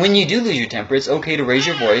temper, and when you do lose your temper, it's okay to raise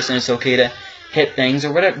your voice, and it's okay to hit things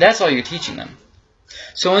or whatever. That's all you're teaching them.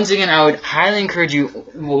 So once again, I would highly encourage you,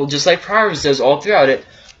 well, just like Proverbs does all throughout it,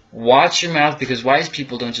 watch your mouth, because wise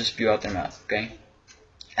people don't just spew out their mouth, okay?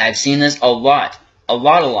 I've seen this a lot,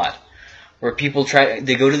 where people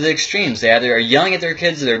they go to the extremes. They either are yelling at their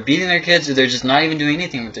kids, or they're beating their kids, or they're just not even doing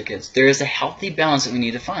anything with their kids. There is a healthy balance that we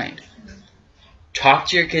need to find. Talk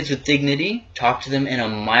to your kids with dignity. Talk to them in a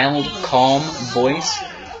mild, calm voice.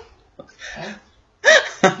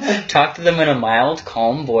 Talk to them in a mild,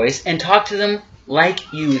 calm voice, and talk to them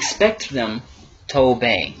like you expect them to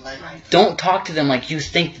obey. Don't talk to them like you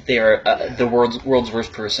think that they are the world's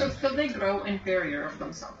worst person. So they grow inferior of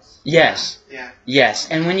themselves. Yes. Yeah. Yes.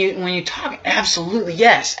 And when you talk, absolutely,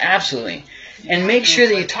 yes, absolutely. And make sure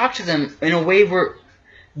that you talk to them in a way where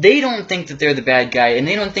they don't think that they're the bad guy, and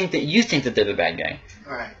they don't think that you think that they're the bad guy.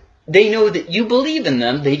 Right. They know that you believe in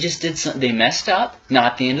them. They just did something. They messed up.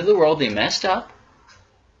 Not the end of the world. They messed up.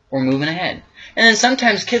 We're moving ahead. And then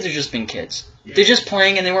sometimes kids are just being kids. Yeah. They're just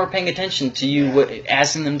playing, and they weren't paying attention to you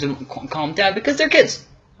asking them to calm down, because they're kids. See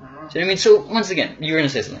what I mean? So once again, you were going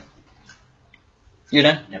to say something. You're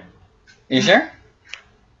done? Yep. Are you sure?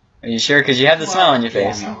 Are you sure? Because you have the smile on your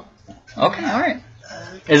Yeah, face. no. Okay, all right.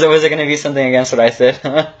 Was it going to be something against what I said?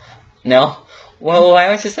 No? Well, why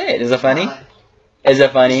don't you say it? Is it funny? Is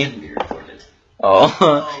it funny? Shouldn't be recorded.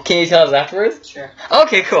 Oh. Can you tell us afterwards? Sure.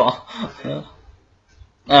 Okay, cool.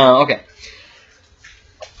 Okay.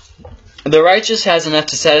 The righteous has enough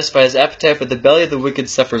to satisfy his appetite, but the belly of the wicked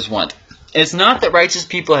suffers want. It's not that righteous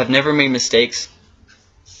people have never made mistakes,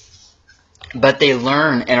 but they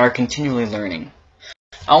learn and are continually learning.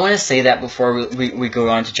 I want to say that before we go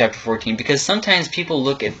on to chapter 14, because sometimes people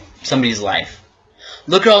look at somebody's life.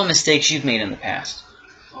 Look at all the mistakes you've made in the past.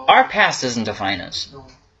 Our past doesn't define us.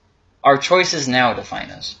 Our choices now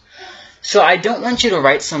define us. So I don't want you to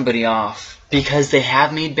write somebody off because they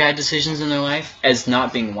have made bad decisions in their life as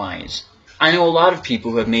not being wise. I know a lot of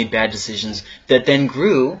people who have made bad decisions that then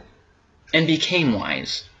grew and became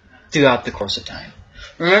wise throughout the course of time.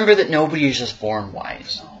 Remember that nobody is just born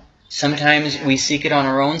wise. Sometimes we seek it on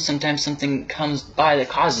our own. Sometimes something comes by that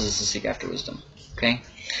causes us to seek after wisdom. Okay?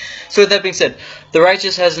 So with that being said, the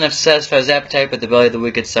righteous has enough to satisfy his appetite, but the belly of the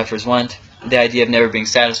wicked suffers want. The idea of never being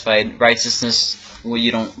satisfied. Righteousness, well,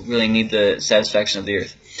 you don't really need the satisfaction of the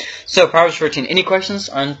earth. So, Proverbs 14. Any questions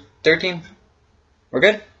on 13? We're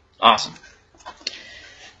good? Awesome.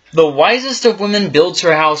 The wisest of women builds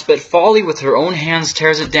her house, but folly with her own hands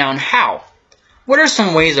tears it down. How? What are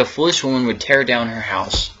some ways a foolish woman would tear down her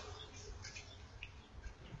house?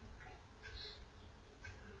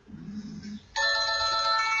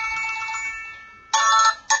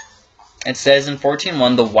 It says in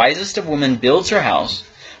 14:1, the wisest of women builds her house,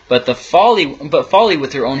 but folly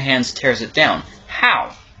with her own hands tears it down.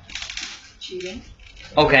 How? Cheating.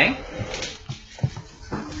 Okay.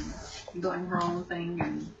 Doing her own thing,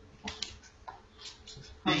 and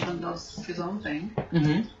husband does his own thing.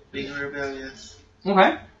 Mm-hmm. Being rebellious.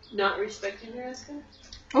 Okay. Not respecting her husband?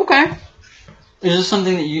 Okay. Is this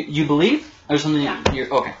something that you believe? Or something that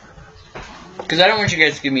you're... Okay. Because I don't want you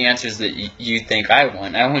guys to give me answers that you think I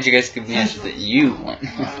want. I want you guys to give me answers that you want.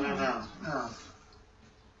 No.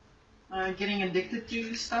 Getting addicted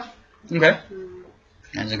to stuff. Okay.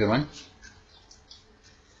 That's a good one.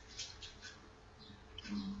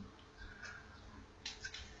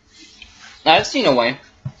 I've seen a way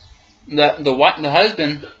that the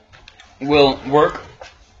husband will work,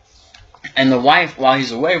 and the wife, while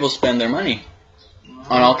he's away, will spend their money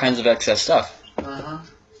on all kinds of excess stuff.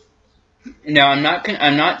 Now, I'm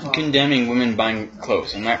not condemning women buying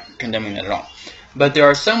clothes. I'm not condemning that at all. But there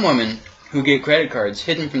are some women who get credit cards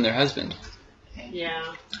hidden from their husband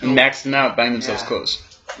Yeah. and max them out buying themselves clothes.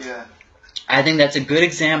 Yeah. I think that's a good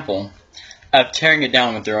example of tearing it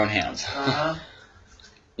down with their own hands. Uh-huh.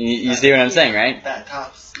 You see what I'm saying, right? That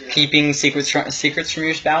tops. Yeah. Keeping secrets from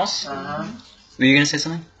your spouse. Uh-huh. Were you gonna say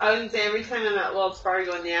something? I was gonna say every time I'm at Wells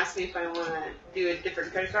Fargo and they ask me if I want to do a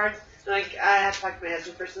different credit card, like I have to talk to my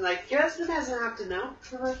husband first. And like, your husband doesn't have to know.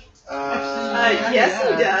 I'm like, yes,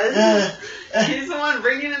 he does. He's the one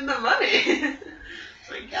bringing in the money.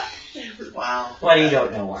 My God. Wow. What you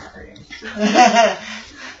don't know are you?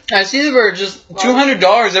 I see that we're just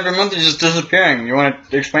 $200 every month is just disappearing. You want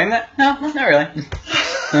to explain that? No, not really.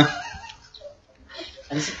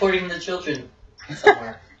 I'm supporting the children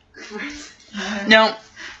somewhere. Now,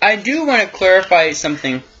 I do want to clarify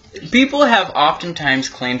something. People have oftentimes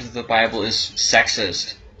claimed that the Bible is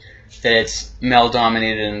sexist, that it's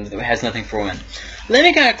male-dominated and that it has nothing for women. Let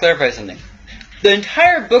me kind of clarify something. The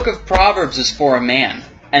entire book of Proverbs is for a man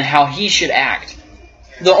and how he should act.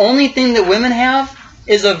 The only thing that women have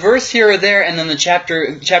is a verse here or there and then the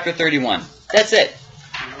chapter 31. That's it.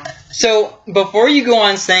 So, before you go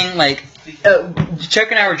on saying, like, Chuck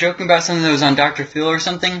and I were joking about something that was on Dr. Phil or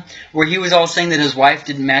something, where he was all saying that his wife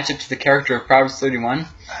didn't match up to the character of Proverbs 31.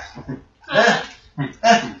 I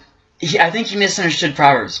think he misunderstood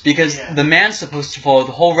Proverbs, because the man's supposed to follow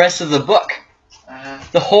the whole rest of the book.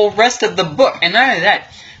 The whole rest of the book. And not only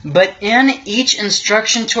that, but in each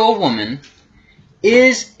instruction to a woman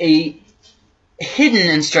is a hidden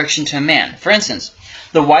instruction to a man. For instance,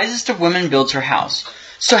 the wisest of women builds her house.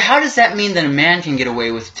 So how does that mean that a man can get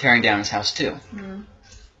away with tearing down his house too? Mm.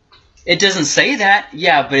 It doesn't say that,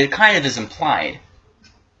 yeah, but it kind of is implied.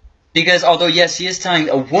 Because although, yes, he is telling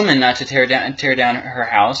a woman not to tear down her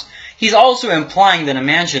house, he's also implying that a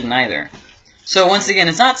man shouldn't either. So once again,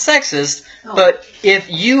 it's not sexist, but if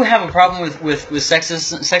you have a problem with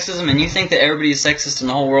sexism and you think that everybody is sexist in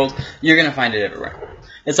the whole world, you're going to find it everywhere.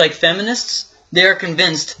 It's like feminists. They are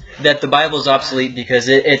convinced that the Bible is obsolete because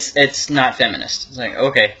it's not feminist. It's like,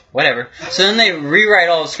 okay, whatever. So then they rewrite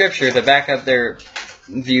all of Scripture to back up their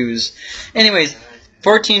views. Anyways,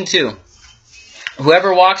 14:2.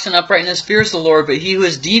 Whoever walks in uprightness fears the Lord, but he who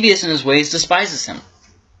is devious in his ways despises him.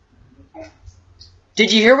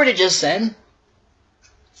 Did you hear what it just said?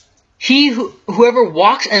 Whoever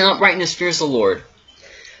walks in uprightness fears the Lord,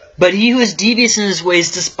 but he who is devious in his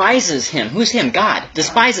ways despises him. Who's him? God.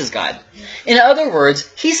 Despises God. In other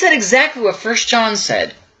words, he said exactly what 1 John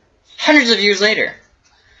said, hundreds of years later.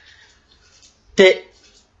 That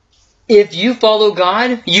if you follow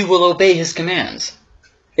God, you will obey His commands.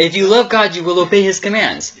 If you love God, you will obey His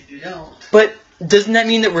commands. If you don't. But doesn't that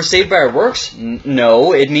mean that we're saved by our works?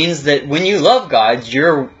 No, it means that when you love God,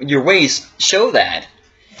 your ways show that.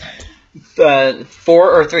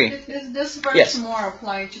 4 or 3? Is this verse Yes. more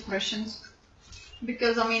applied to Christians?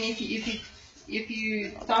 Because I mean, if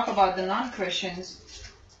you talk about the non-Christians,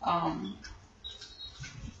 I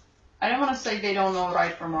don't want to say they don't know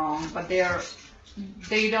right from wrong, but they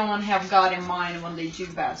don't have God in mind when they do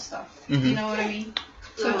bad stuff. Mm-hmm. You know what I mean?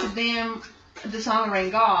 So to them, dishonoring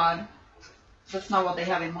God, that's not what they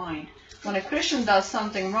have in mind. When a Christian does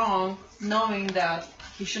something wrong, knowing that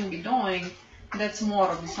he shouldn't be doing, that's more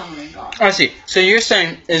of dishonoring God. I see. So you're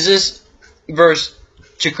saying, is this verse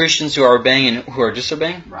to Christians who are obeying and who are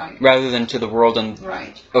disobeying? Right. Rather than to the world and...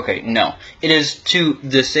 Right. Okay, no. It is to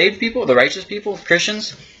the saved people, the righteous people,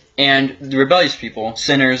 Christians, and the rebellious people,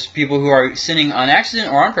 sinners, people who are sinning on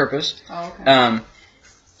accident or on purpose. Oh, okay.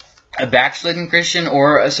 A backslidden Christian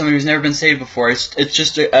or someone who's never been saved before. It's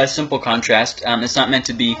just a simple contrast. It's not meant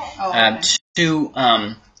to be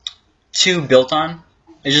too built on.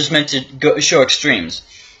 It's just meant to show extremes.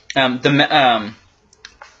 Whoever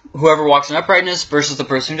walks in uprightness versus the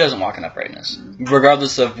person who doesn't walk in uprightness,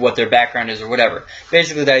 regardless of what their background is or whatever.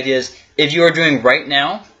 Basically, the idea is, if you are doing right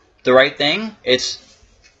now the right thing, it's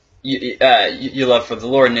your love for the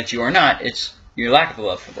Lord, and if you are not, it's your lack of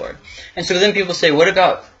love for the Lord. And so then people say, what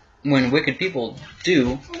about when wicked people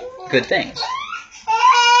do good things?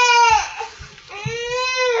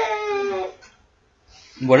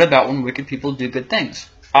 What about when wicked people do good things?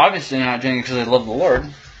 Obviously they're not doing it because they love the Lord.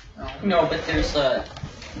 No, but there's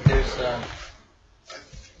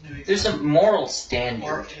a moral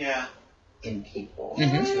standard in people to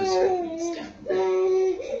a certain extent.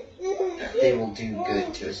 That they will do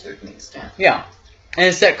good to a certain extent. Yeah. And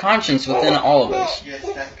it's that conscience within all of us. Yes,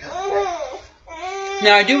 that comes.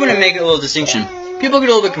 Now, I do want to make a little distinction. People get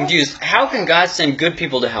a little bit confused. How can God send good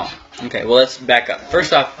people to hell? Okay, well, let's back up.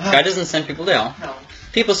 First off, God doesn't send people to hell. No.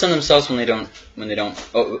 People send themselves when they don't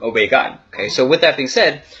obey God. Okay, so with that being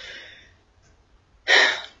said,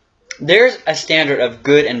 there's a standard of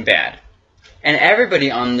good and bad, and everybody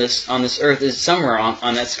on this earth is somewhere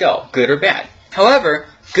on that scale, good or bad. However,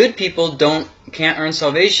 good people can't earn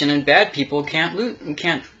salvation, and bad people can't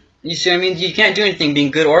you see what I mean? You can't do anything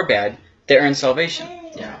being good or bad that earns salvation.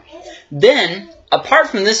 Yeah. Then, apart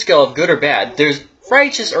from this scale of good or bad, there's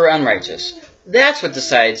righteous or unrighteous. That's what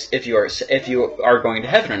decides if you are going to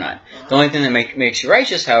heaven or not. The only thing that makes you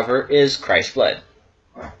righteous, however, is Christ's blood.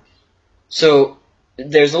 So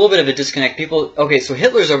there's a little bit of a disconnect. Okay, so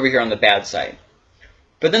Hitler's over here on the bad side.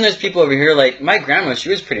 But then there's people over here like, my grandma, she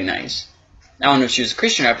was pretty nice. I don't know if she was a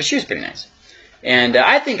Christian or not, but she was pretty nice. And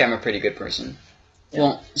I think I'm a pretty good person.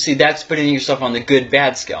 Well, see, that's putting yourself on the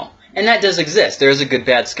good-bad scale. And that does exist. There is a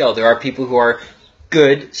good-bad scale. There are people who are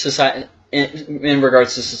good in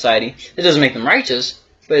regards to society. It doesn't make them righteous,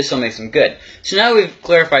 but it still makes them good. So now we've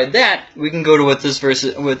clarified that, we can go to what this verse,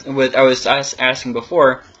 what I was asking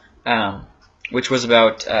before, which was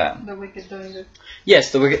about... the wicked doing good.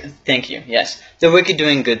 Yes, the wicked. Thank you. Yes, the wicked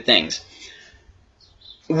doing good things.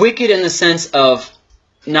 Wicked in the sense of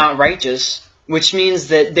not righteous, which means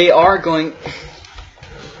that they are going...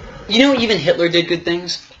 You know, even Hitler did good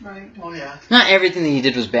things. Right. Oh, yeah. Not everything that he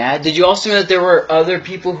did was bad. Did you also know that there were other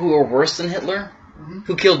people who were worse than Hitler?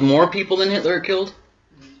 Who killed more people than Hitler killed?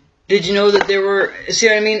 Did you know that there were... See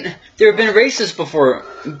what I mean? There have been racists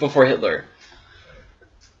before Hitler.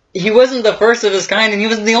 He wasn't the first of his kind, and he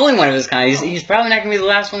wasn't the only one of his kind. He's probably not going to be the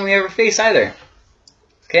last one we ever face either.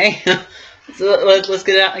 Okay? So let's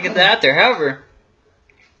get that out there. However,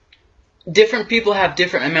 different people have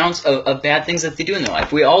different amounts of bad things that they do in their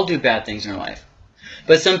life. We all do bad things in our life.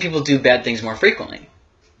 But some people do bad things more frequently.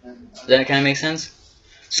 Does that kind of make sense?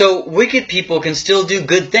 So wicked people can still do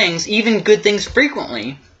good things, even good things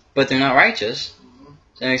frequently, but they're not righteous.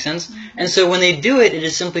 Does that make sense? And so when they do it, it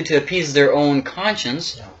is simply to appease their own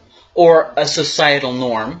conscience or a societal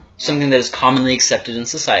norm, something that is commonly accepted in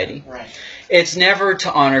society. Right. It's never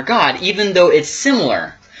to honor God, even though it's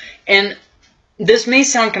similar. And this may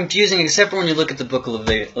sound confusing, except for when you look at the book of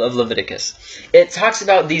Leviticus. It talks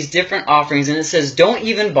about these different offerings, and it says, don't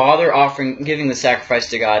even bother giving the sacrifice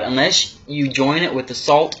to God unless you join it with the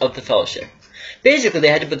salt of the fellowship. Basically, they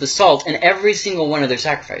had to put the salt in every single one of their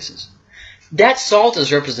sacrifices. That salt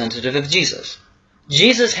is representative of Jesus.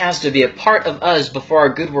 Jesus has to be a part of us before our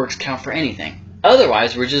good works count for anything.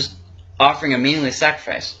 Otherwise, we're just offering a meaningless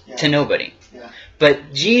sacrifice to nobody.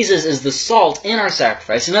 But Jesus is the salt in our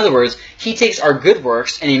sacrifice. In other words, He takes our good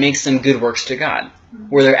works and He makes them good works to God,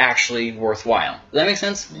 where they're actually worthwhile. Does that make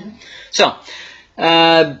sense? Mm-hmm. So,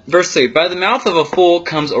 verse 3, by the mouth of a fool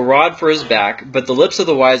comes a rod for his back, but the lips of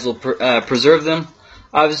the wise will preserve them.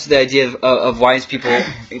 Obviously, the idea of wise people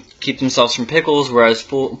keep themselves from pickles, whereas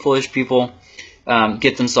foolish people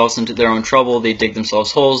get themselves into their own trouble. They dig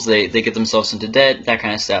themselves holes. They get themselves into debt, that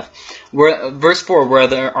kind of stuff. Verse 4, where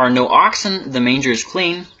there are no oxen, the manger is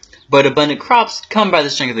clean, but abundant crops come by the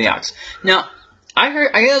strength of the ox. Now, I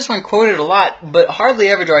hear this one quoted a lot, but hardly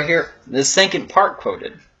ever do I hear the second part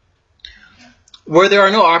quoted. Where there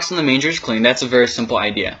are no oxen, the manger is clean. That's a very simple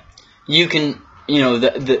idea. You can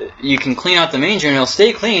you can clean out the manger and it'll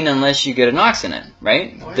stay clean unless you get an ox in it,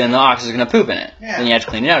 right? Oh, yeah. Then the ox is going to poop in it. Yeah. Then you have to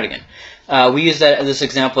clean it out again. We use this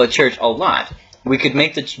example at church a lot. We could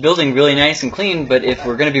make the building really nice and clean, but if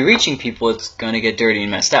we're going to be reaching people, it's going to get dirty and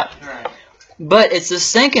messed up. Right. But it's the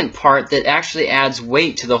second part that actually adds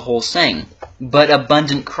weight to the whole saying. But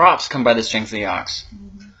abundant crops come by the strength of the ox.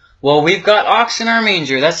 Mm-hmm. Well, we've got ox in our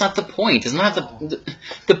manger. That's not the point. It's not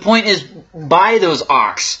the point is by those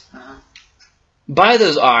ox. By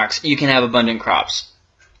those ox, you can have abundant crops.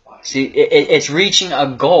 See, it's reaching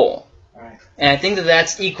a goal. And I think that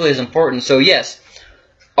that's equally as important. So yes,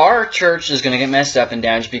 our church is going to get messed up and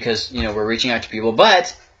damaged because, we're reaching out to people,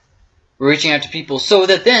 but we're reaching out to people so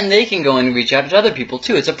that then they can go and reach out to other people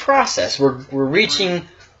too. It's a process. We're reaching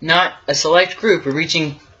not a select group, we're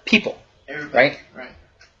reaching people. Everybody. Right?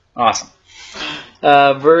 Awesome.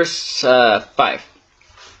 Verse 5.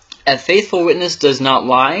 A faithful witness does not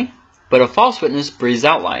lie, but a false witness breathes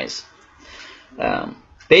out lies.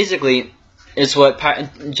 Basically, it's what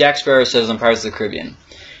Jack Sparrow says on Pirates of the Caribbean.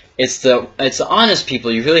 It's the honest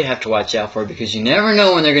people you really have to watch out for because you never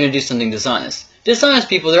know when they're going to do something dishonest. Dishonest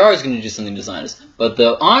people, they're always going to do something dishonest. But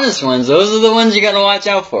the honest ones, those are the ones you got to watch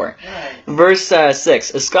out for. Right. Verse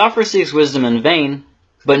 6. A scoffer seeks wisdom in vain,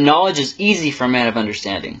 but knowledge is easy for a man of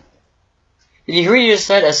understanding. Did you hear what you just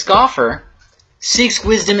said? A scoffer seeks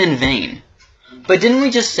wisdom in vain. But didn't we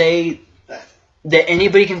just say that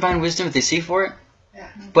anybody can find wisdom if they seek for it? Yeah.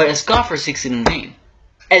 But a scoffer seeks it in vain.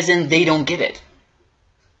 As in, they don't get it.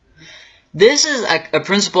 This is a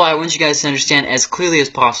principle I want you guys to understand as clearly as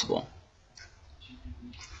possible.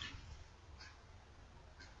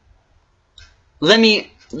 Let me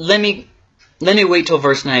wait till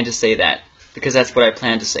verse 9 to say that. because that's what I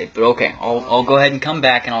planned to say. But okay, I'll go ahead and come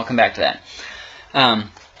back, and I'll come back to that.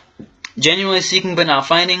 Genuinely seeking but not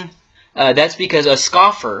finding, that's because a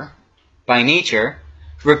scoffer, by nature,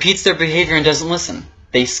 repeats their behavior and doesn't listen.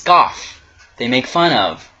 They scoff. They make fun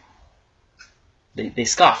of. They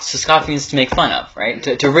scoff. So scoff means to make fun of, right?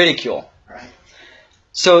 To ridicule. Right.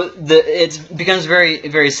 So it becomes very,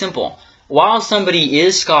 very simple. While somebody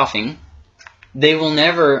is scoffing, they will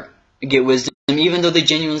never get wisdom, even though they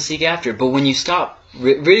genuinely seek after it. But when you stop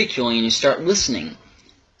ridiculing and you start listening,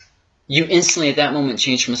 you instantly at that moment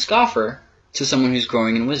change from a scoffer to someone who's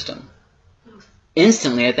growing in wisdom.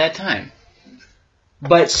 Instantly at that time.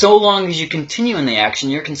 But so long as you continue in the action,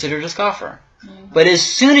 you're considered a scoffer. But as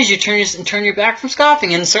soon as you turn your back from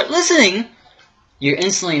scoffing and start listening, you're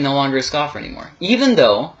instantly no longer a scoffer anymore. Even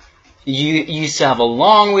though you still have a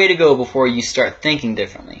long way to go before you start thinking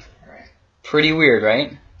differently. Right. Pretty weird,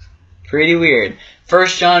 right? Pretty weird. 1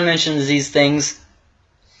 John mentions these things,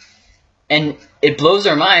 and it blows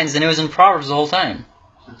our minds, and it was in Proverbs the whole time.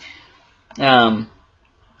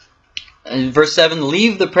 In verse 7,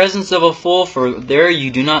 leave the presence of a fool, for there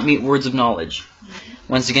you do not meet words of knowledge.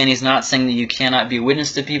 Once again, he's not saying that you cannot be a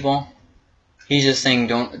witness to people. He's just saying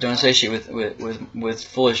don't associate with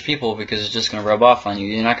foolish people, because it's just going to rub off on you.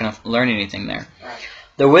 You're not going to learn anything there. Right.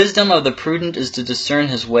 The wisdom of the prudent is to discern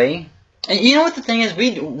his way. And you know what the thing is?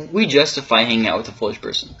 We justify hanging out with a foolish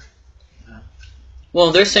person.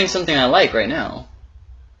 Well, they're saying something I like right now.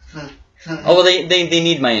 Oh, well, they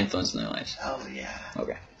need my influence in their lives. Oh, yeah.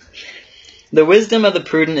 Okay. The wisdom of the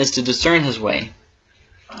prudent is to discern his way,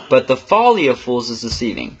 but the folly of fools is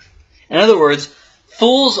deceiving. In other words,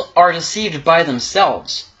 fools are deceived by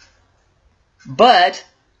themselves. But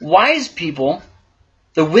wise people,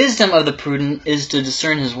 the wisdom of the prudent is to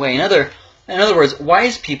discern his way. In other words,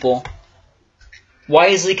 wise people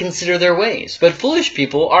wisely consider their ways, but foolish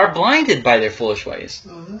people are blinded by their foolish ways.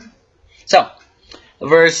 So,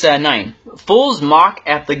 verse 9. Fools mock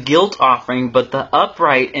at the guilt offering, but the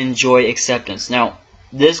upright enjoy acceptance. Now,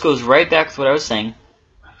 this goes right back to what I was saying.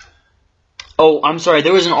 Oh, I'm sorry.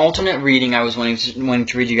 There was an alternate reading I was wanting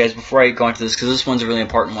to read you guys before I go into this, because this one's a really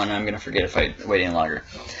important one, and I'm going to forget if I wait any longer.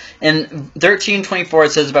 In 13:24,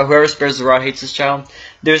 it says about whoever spares the rod hates his child.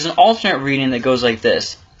 There's an alternate reading that goes like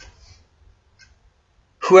this.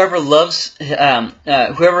 Whoever spares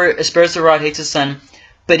the rod hates his son,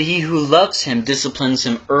 but he who loves him disciplines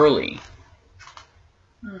him early.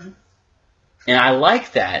 And I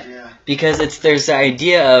like that, because there's the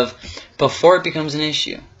idea of before it becomes an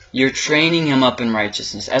issue. You're training him up in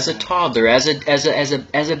righteousness as a toddler, as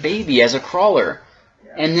a baby, as a crawler,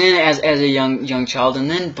 and then as a young child, and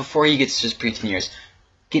then before he gets to his preteen years.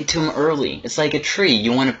 Get to him early. It's like a tree.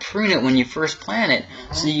 You want to prune it when you first plant it,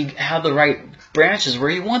 so you have the right branches where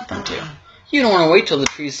you want them to. You don't want to wait till the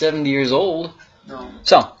tree's 70 years old. No.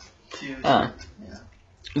 So,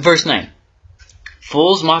 verse 9.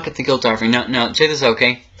 Fools mock at the guilt offering. Now, check this out,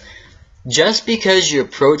 okay? Just because you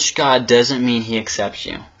approach God doesn't mean He accepts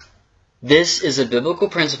you. This is a biblical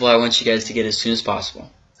principle I want you guys to get as soon as possible.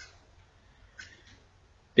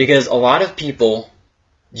 Because a lot of people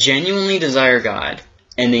genuinely desire God,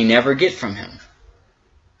 and they never get from Him.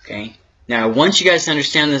 Okay? Now, I want you guys to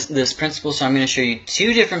understand this principle, so I'm going to show you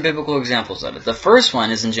two different biblical examples of it. The first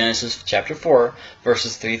one is in Genesis chapter 4,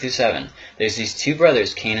 verses 3 through 7. There's these two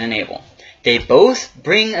brothers, Cain and Abel. They both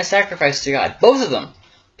bring a sacrifice to God, both of them.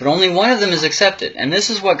 But only one of them is accepted. And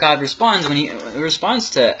this is what God responds when He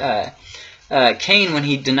responds to Cain when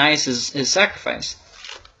he denies his sacrifice.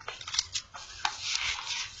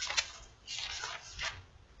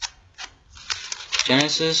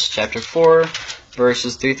 Genesis chapter 4,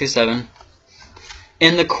 verses 3 through 7.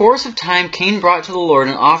 In the course of time, Cain brought to the Lord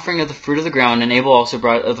an offering of the fruit of the ground, and Abel also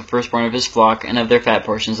brought of the firstborn of his flock and of their fat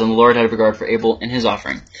portions, and the Lord had regard for Abel and his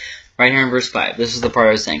offering. Right here in verse 5, this is the part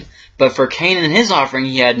I was saying. But for Cain and his offering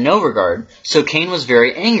he had no regard, so Cain was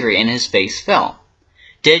very angry, and his face fell.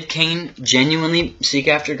 Did Cain genuinely seek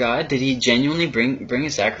after God? Did he genuinely bring a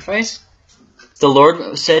sacrifice? The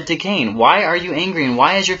Lord said to Cain, "Why are you angry, and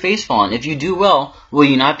why has your face fallen? If you do well, will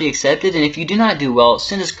you not be accepted? And if you do not do well,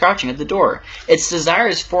 sin is crouching at the door. Its desire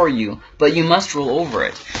is for you, but you must rule over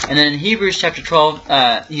it." And then in Hebrews chapter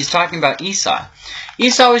 12, he's talking about Esau.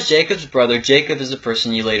 Esau was Jacob's brother. Jacob is a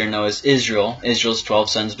person you later know as Israel. Israel's 12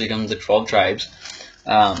 sons become the 12 tribes.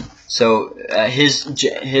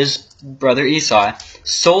 His brother Esau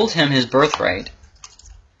sold him his birthright.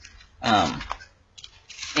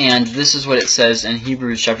 And this is what it says in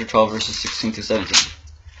Hebrews chapter 12, verses 16 through 17.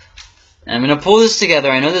 And I'm going to pull this together.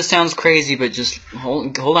 I know this sounds crazy, but just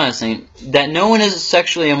hold on a second. That no one is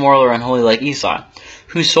sexually immoral or unholy like Esau,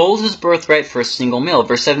 who sold his birthright for a single meal.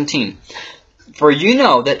 Verse 17. For you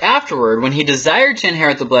know that afterward, when he desired to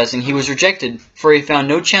inherit the blessing, he was rejected, for he found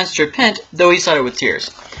no chance to repent, though he sought it with tears.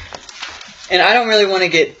 And I don't really want to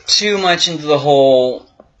get too much into the whole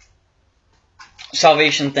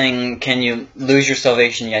salvation thing. Can you lose your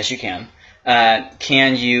salvation? Yes, you can.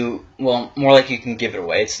 Can you, well, more like you can give it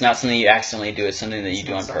away. It's not something you accidentally do. It's something that you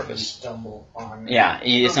do on purpose. You stumble on. Yeah,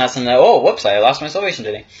 it's not something that, oh, whoops, I lost my salvation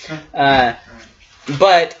today.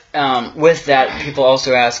 But with that, people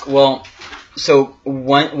also ask, well, so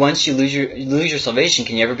once you lose your salvation,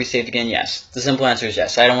 can you ever be saved again? Yes. The simple answer is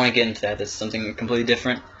yes. I don't want to get into that. That's something completely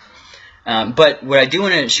different. But what I do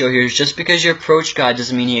want to show here is just because you approach God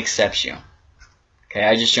doesn't mean He accepts you. Okay,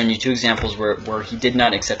 I just shown you 2 examples where He did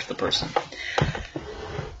not accept the person.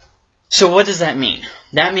 So what does that mean?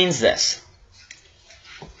 That means this.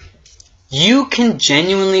 You can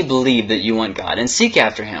genuinely believe that you want God and seek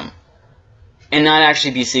after Him and not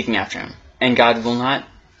actually be seeking after Him. And God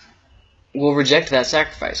will reject that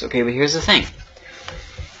sacrifice. Okay, but here's the thing.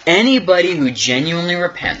 Anybody who genuinely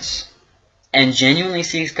repents and genuinely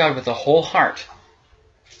seeks God with a whole heart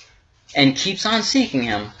and keeps on seeking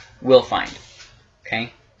Him will find.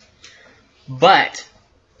 Okay? But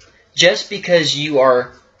just because you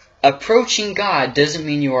are approaching God doesn't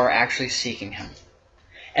mean you are actually seeking Him.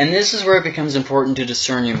 And this is where it becomes important to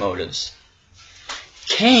discern your motives.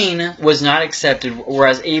 Cain was not accepted,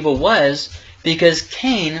 whereas Abel was, because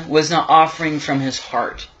Cain was not offering from his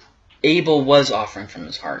heart. Abel was offering from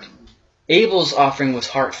his heart. Abel's offering was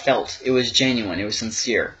heartfelt. It was genuine. It was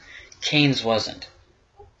sincere. Cain's wasn't.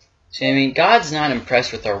 See, I mean, God's not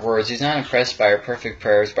impressed with our words. He's not impressed by our perfect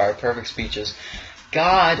prayers, by our perfect speeches.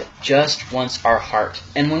 God just wants our heart.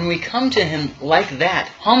 And when we come to Him like that,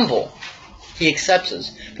 humble, He accepts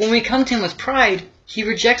us. When we come to Him with pride, He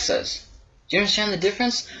rejects us. Do you understand the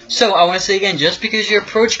difference? So, I want to say again, just because you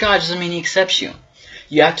approach God doesn't mean He accepts you.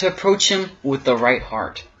 You have to approach Him with the right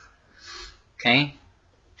heart. Okay?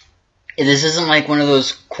 This isn't like one of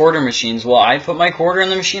those quarter machines. Well, I put my quarter in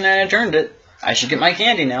the machine and I turned it. I should get my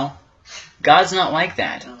candy now. God's not like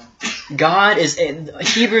that. God is,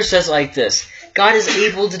 Hebrews says it like this. God is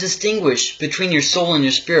able to distinguish between your soul and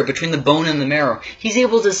your spirit, between the bone and the marrow. He's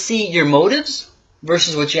able to see your motives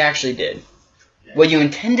versus what you actually did. What you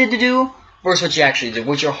intended to do versus what you actually did.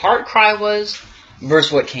 What your heart cry was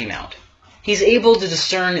versus what came out. He's able to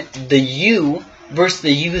discern the you versus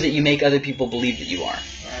the you that you make other people believe that you are.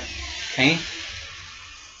 Okay?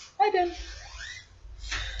 Hi, Ben.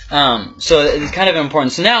 So it's kind of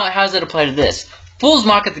important. So now, how does that apply to this? Fools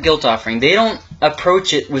mock at the guilt offering. They don't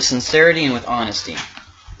approach it with sincerity and with honesty.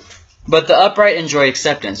 But the upright enjoy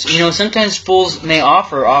acceptance. You know, sometimes fools may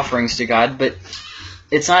offer offerings to God, but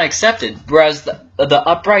it's not accepted. Whereas the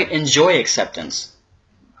upright enjoy acceptance.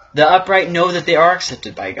 The upright know that they are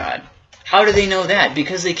accepted by God. How do they know that?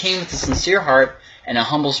 Because they came with a sincere heart and a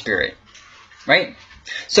humble spirit. Right?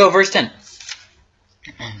 So, verse 10.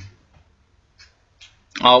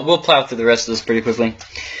 We'll plow through the rest of this pretty quickly.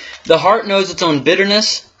 The heart knows its own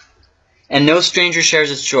bitterness, and no stranger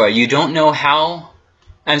shares its joy. You don't know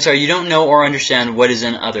you don't know or understand what is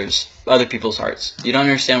in other people's hearts. You don't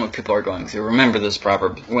understand what people are going through. Remember this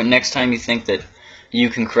proverb. Next time you think that you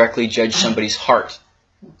can correctly judge somebody's heart,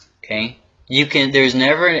 okay? There's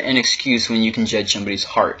never an excuse when you can judge somebody's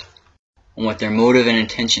heart and what their motive and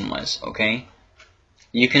intention was, okay?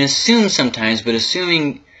 You can assume sometimes, but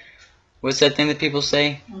assuming... What's that thing that people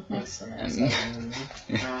say?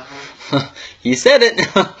 He said it.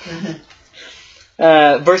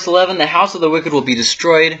 Verse 11, the house of the wicked will be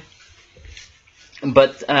destroyed,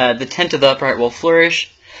 but the tent of the upright will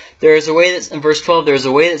flourish. There is a way that, in verse 12, there is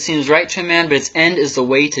a way that seems right to a man, but its end is the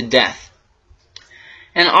way to death.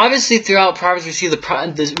 And obviously throughout Proverbs we see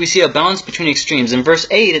a balance between extremes. In verse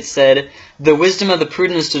 8 it said, the wisdom of the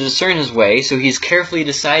prudent is to discern his way, so he's carefully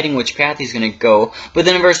deciding which path he's going to go. But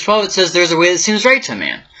then in verse 12 it says, there's a way that seems right to a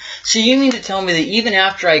man. So you mean to tell me that even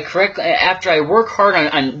after I work hard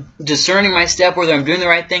on discerning my step, whether I'm doing the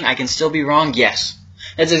right thing, I can still be wrong? Yes.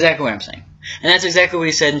 That's exactly what I'm saying. And that's exactly what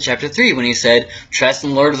he said in chapter 3 when he said, trust in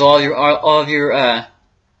the Lord with all of your heart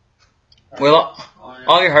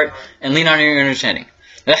and lean on your understanding.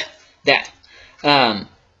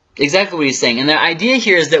 Exactly what he's saying. And the idea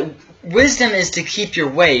here is that wisdom is to keep your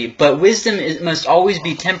way, but wisdom must always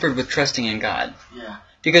be tempered with trusting in God. Yeah.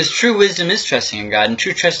 Because true wisdom is trusting in God, and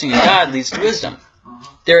true trusting in God leads to wisdom.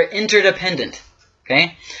 They're interdependent.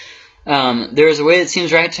 Okay? There is a way that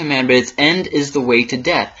seems right to a man, but its end is the way to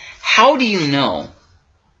death. How do you know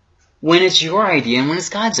when it's your idea and when it's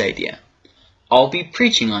God's idea? I'll be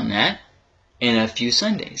preaching on that in a few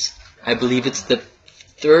Sundays. I believe it's the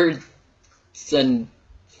third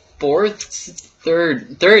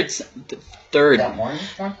third. That morning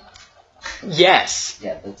one? Yes.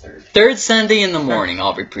 Yeah, the third. Third Sunday in the morning,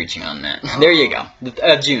 I'll be preaching on that. There you go.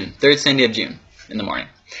 June. Third Sunday of June in the morning.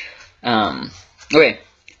 Okay,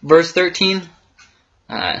 verse 13.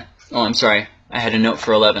 I'm sorry. I had a note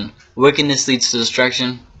for 11. Wickedness leads to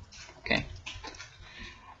destruction. Okay.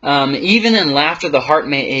 Even in laughter the heart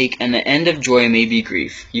may ache, and the end of joy may be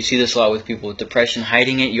grief. You see this a lot with people with depression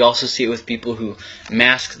hiding it. You also see it with people who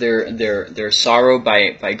mask their sorrow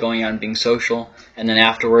by going out and being social. And then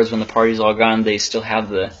afterwards, when the party's all gone, they still have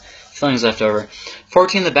the feelings left over.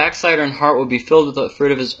 14, the backslider in heart will be filled with the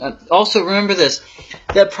fruit of his... also, remember this,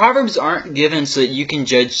 that Proverbs aren't given so that you can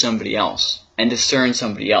judge somebody else and discern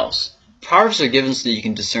somebody else. Proverbs are given so that you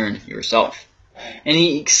can discern yourself. And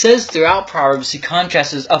he says throughout Proverbs, he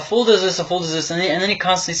contrasts, a fool does this, a fool does this, and then he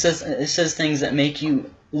constantly says things that make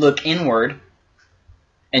you look inward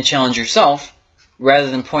and challenge yourself, rather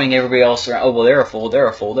than pointing everybody else around, oh, well, they're a fool, they're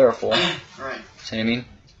a fool, they're a fool. Right. See what I mean?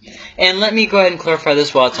 And let me go ahead and clarify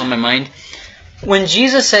this while it's on my mind. When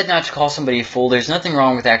Jesus said not to call somebody a fool, there's nothing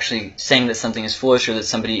wrong with actually saying that something is foolish or that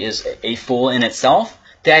somebody is a fool in itself.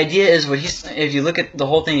 The idea is, if you look at the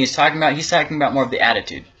whole thing he's talking about more of the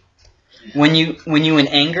attitude. When you in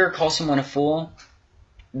anger call someone a fool,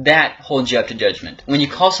 that holds you up to judgment. When you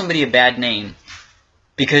call somebody a bad name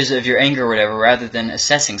because of your anger or whatever, rather than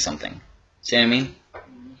assessing something. See what I mean?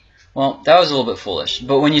 Well, that was a little bit foolish.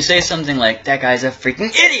 But when you say something like, that guy's a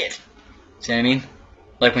freaking idiot! See what I mean?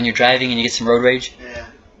 Like when you're driving and you get some road rage? Yeah.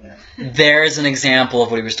 There's an example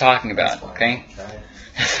of what he was talking about, okay?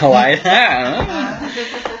 So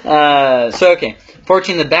okay.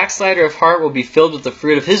 14, the backslider of heart will be filled with the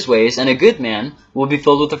fruit of his ways, and a good man will be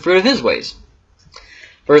filled with the fruit of his ways.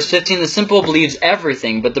 Verse 15, the simple believes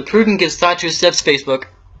everything, but the prudent gives thought to his steps. Facebook.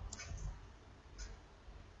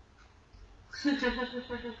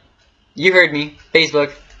 You heard me.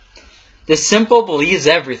 Facebook. The simple believes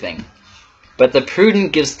everything, but the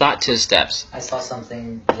prudent gives thought to his steps. I saw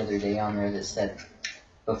something the other day on there that said,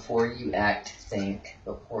 before you act, think.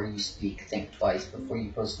 Before you speak, think twice. Before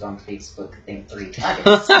you post it on Facebook, think 3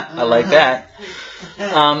 times. I like that.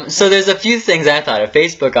 So there's a few things I thought of.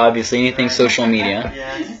 Facebook, obviously, anything social media.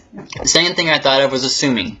 Yes. The second thing I thought of was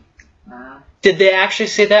assuming. Did they actually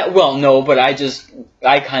say that? Well, no, but I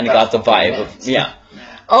kind of got the vibe of, yeah.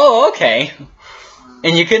 Oh, okay.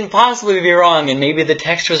 And you couldn't possibly be wrong, and maybe the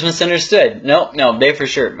text was misunderstood. No, they for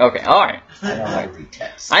sure. Okay, alright. I know how to read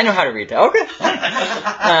text. I know how to read text.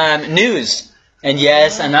 Okay. News. And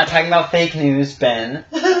yes, I'm not talking about fake news, Ben.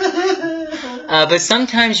 But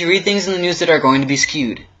sometimes you read things in the news that are going to be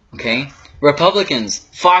skewed. Okay? Republicans,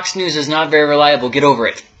 Fox News is not very reliable. Get over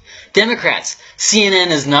it. Democrats, CNN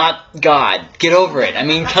is not God. Get over it. I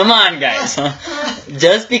mean, come on, guys.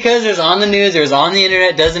 Just because there's on the news or it's on the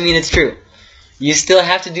internet doesn't mean it's true. You still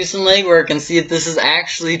have to do some legwork and see if this is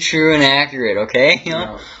actually true and accurate, okay? You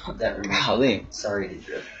know, that reminds me. Sorry to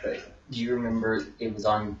drift, but do you remember it was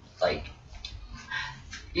on, like,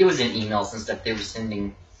 it was in emails and stuff they were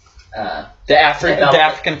sending, the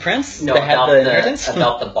African prince? No, that had the inheritance?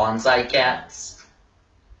 About the bonsai cats.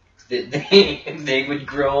 They would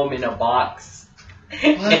grow them in a box.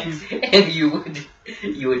 And you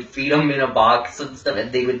would feed them in a box and stuff,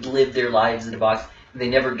 and they would live their lives in a box. They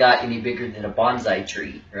never got any bigger than a bonsai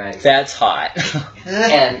tree, right? That's hot.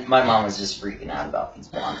 And my mom was just freaking out about these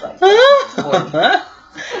bonsai trees.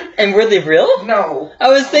 And were they real? No. I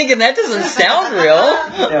was thinking, that doesn't sound real.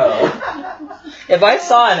 No. If I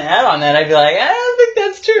saw an ad on that, I'd be like, I don't think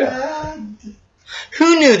that's true.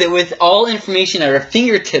 Who knew that with all information at our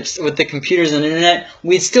fingertips with the computers and the internet,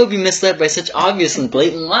 we'd still be misled by such obvious and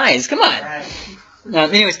blatant lies? Come on.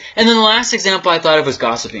 Anyways, and then the last example I thought of was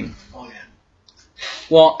gossiping.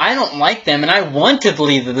 Well, I don't like them, and I want to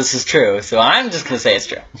believe that this is true, so I'm just going to say it's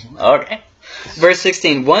true. Okay. Verse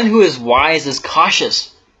 16, one who is wise is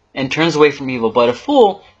cautious and turns away from evil, but a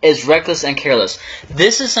fool is reckless and careless.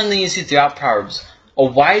 This is something you see throughout Proverbs. A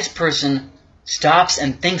wise person stops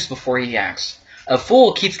and thinks before he acts. A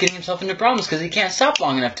fool keeps getting himself into problems because he can't stop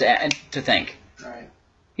long enough to think. Right.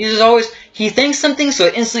 He thinks something, so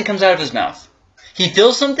it instantly comes out of his mouth. He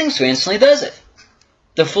feels something, so he instantly does it.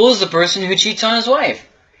 The fool is the person who cheats on his wife.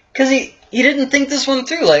 Because he didn't think this one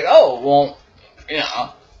through. Like, oh, well,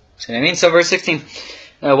 yeah. See what I mean? So verse 16.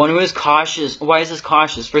 One who is cautious, wise is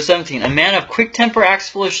cautious. Verse 17. A man of quick temper acts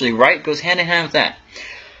foolishly. Right? Goes hand in hand with that.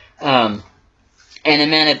 And a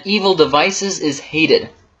man of evil devices is hated.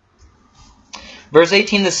 Verse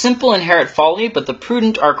 18. The simple inherit folly, but the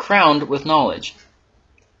prudent are crowned with knowledge.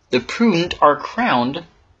 The prudent are crowned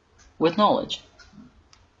with knowledge.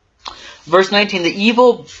 Verse 19, the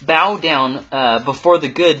evil bow down before the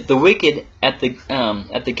good, the wicked at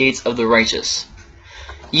the gates of the righteous.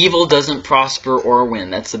 Evil doesn't prosper or win.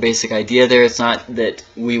 That's the basic idea there. It's not that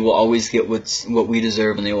we will always get what we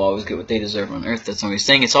deserve and they will always get what they deserve on earth. That's not what he's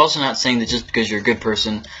saying. It's also not saying that just because you're a good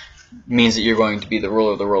person means that you're going to be the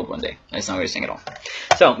ruler of the world one day. That's not what he's saying at all.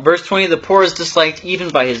 So, verse 20, the poor is disliked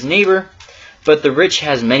even by his neighbor, but the rich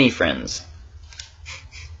has many friends.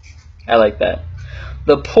 I like that.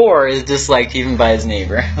 The poor is disliked even by his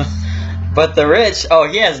neighbor. But the rich, oh,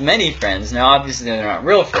 he has many friends. Now, obviously, they're not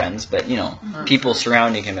real friends, but, you know, people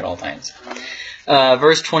surrounding him at all times.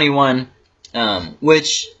 Verse 21,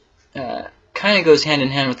 which kind of goes hand in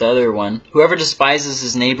hand with the other one. Whoever despises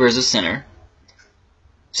his neighbor is a sinner.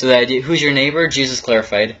 So the idea, who's your neighbor? Jesus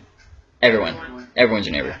clarified. Everyone. Everyone's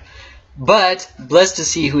your neighbor. But blessed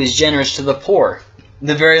is he who is generous to the poor,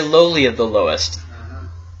 the very lowly of the lowest.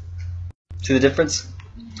 See the difference?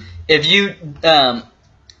 If you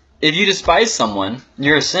despise someone,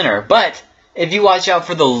 you're a sinner. But if you watch out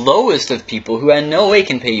for the lowest of people who in no way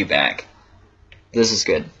can pay you back, this is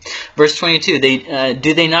good. Verse 22,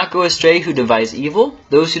 do they not go astray who devise evil?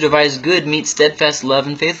 Those who devise good meet steadfast love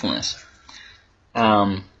and faithfulness.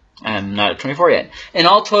 I'm not at 24 yet. In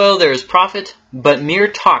all toil there is profit, but mere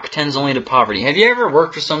talk tends only to poverty. Have you ever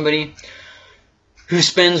worked for somebody who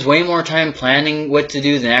spends way more time planning what to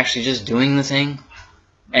do than actually just doing the thing?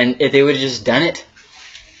 And if they would have just done it,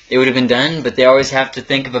 it would have been done, but they always have to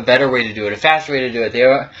think of a better way to do it, a faster way to do it.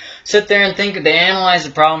 They sit there and think, they analyze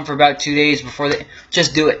the problem for about 2 days before they,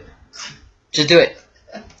 just do it. Just do it.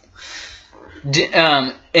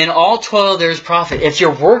 In all toil there is profit. If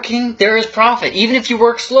you're working, there is profit. Even if you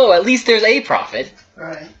work slow, at least there's a profit.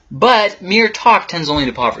 Right. But mere talk tends only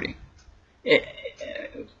to poverty.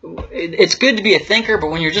 It's good to be a thinker, but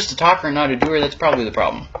when you're just a talker and not a doer, that's probably the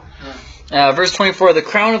problem. Verse 24, the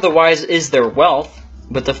crown of the wise is their wealth,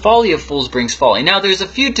 but the folly of fools brings folly. Now, there's a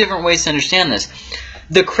few different ways to understand this.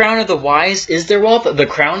 The crown of the wise is their wealth. The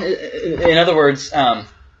crown, in other words, how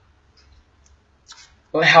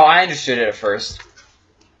I understood it at first,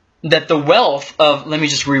 that the wealth of, let me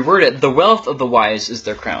just reword it, the wealth of the wise is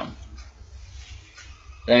their crown.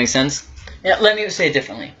 Does that make sense? Yeah, let me say it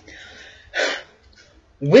differently.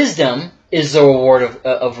 Wisdom is the reward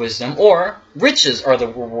of wisdom, or riches are the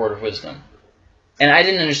reward of wisdom. And I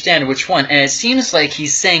didn't understand which one. And it seems like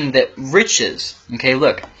he's saying that riches, okay,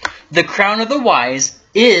 look, the crown of the wise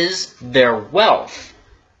is their wealth.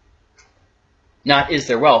 Not is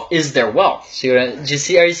their wealth, is their wealth. See what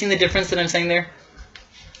are you seeing the difference that I'm saying there?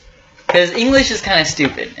 Because English is kind of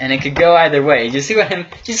stupid, and it could go either way. Do you see what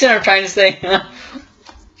I'm trying to say?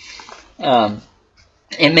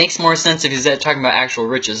 It makes more sense if he's talking about actual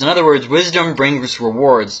riches. In other words, wisdom brings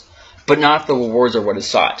rewards, but not if the rewards are what is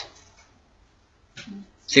sought.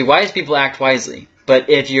 See, wise people act wisely, but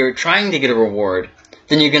if you're trying to get a reward,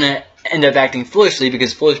 then you're going to end up acting foolishly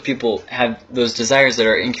because foolish people have those desires that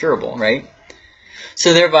are incurable, right?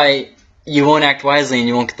 So thereby, you won't act wisely and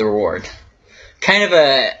you won't get the reward. Kind of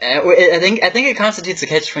I think it constitutes a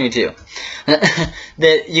catch-22.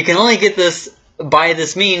 That you can only get this by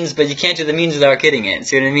this means, but you can't do the means without getting it.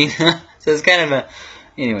 See what I mean? So it's kind of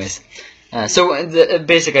anyways. So the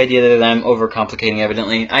basic idea that I'm overcomplicating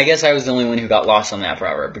evidently. I guess I was the only one who got lost on that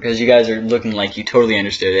proverb, because you guys are looking like you totally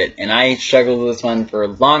understood it, and I struggled with this one for a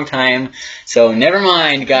long time, so never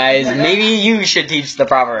mind, guys. Maybe you should teach the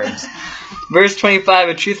Proverbs. Verse 25,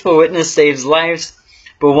 a truthful witness saves lives,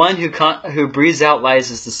 but one who breathes out lies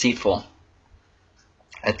is deceitful.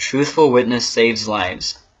 A truthful witness saves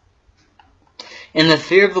lives. In the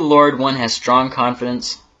fear of the Lord, one has strong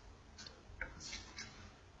confidence.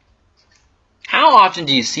 How often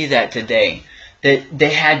do you see that today? That they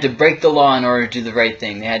had to break the law in order to do the right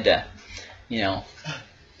thing. They had to,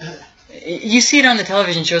 you see it on the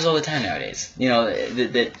television shows all the time nowadays.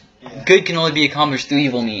 That good can only be accomplished through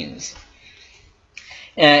evil means.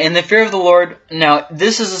 In the fear of the Lord, now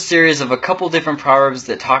this is a series of a couple different proverbs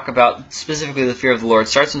that talk about specifically the fear of the Lord. It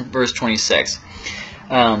starts in verse 26.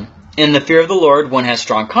 In the fear of the Lord, one has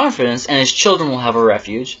strong confidence, and his children will have a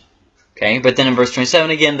refuge. Okay, but then in verse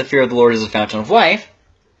 27 again, the fear of the Lord is a fountain of life.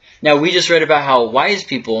 Now we just read about how wise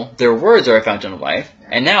people, their words are a fountain of life,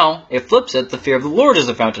 and now it flips it, the fear of the Lord is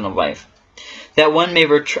a fountain of life, that one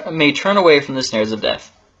may turn away from the snares of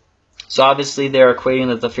death. So obviously they are equating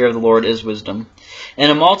that the fear of the Lord is wisdom.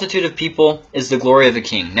 And a multitude of people is the glory of a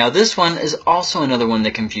king. Now this one is also another one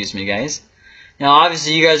that confused me, guys. Now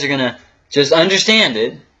obviously you guys are going to just understand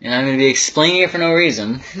it, and I'm going to be explaining it for no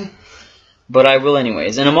reason. But I will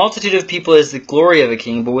anyways. And a multitude of people is the glory of a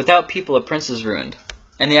king, but without people a prince is ruined.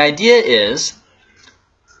 And the idea is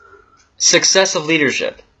successive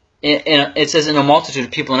leadership. it says in a multitude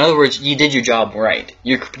of people. In other words, you did your job right.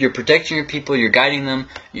 You're protecting your people. You're guiding them.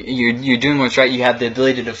 You're doing what's right. You have the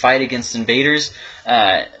ability to fight against invaders.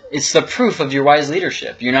 It's the proof of your wise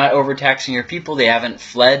leadership. You're not overtaxing your people. They haven't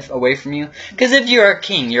fled away from you. Because if you're a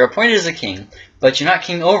king, you're appointed as a king, but you're not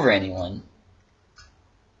king over anyone.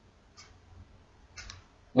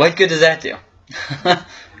 What good does that do?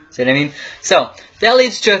 See what I mean? So that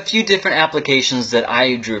leads to a few different applications that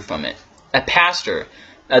I drew from it. A pastor.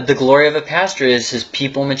 The glory of a pastor is his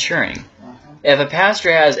people maturing. If a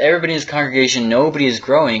pastor has everybody in his congregation, nobody is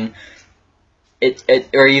growing,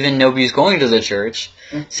 or even nobody's going to the church.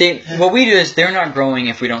 See, what we do is they're not growing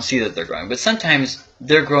if we don't see that they're growing. But sometimes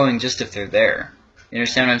they're growing just if they're there. You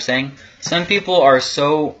understand what I'm saying? Some people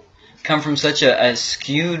come from such a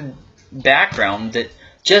skewed background that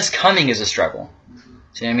just coming is a struggle.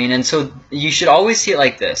 See what I mean? And so you should always see it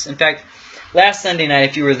like this. In fact, last Sunday night,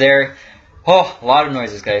 if you were there, oh, a lot of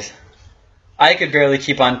noises, guys. I could barely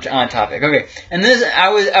keep on topic. Okay, and this I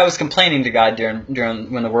was complaining to God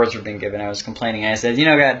during when the words were being given. I was complaining. I said,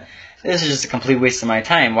 God, this is just a complete waste of my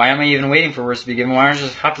time. Why am I even waiting for words to be given? Why don't I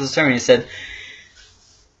just hop to the sermon? He said,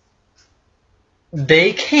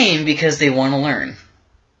 they came because they want to learn.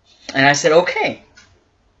 And I said, okay.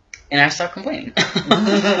 And I stopped complaining.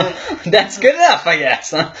 That's good enough, I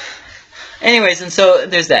guess. Anyways, and so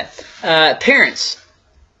there's that. Parents.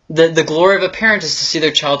 The glory of a parent is to see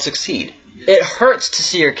their child succeed. It hurts to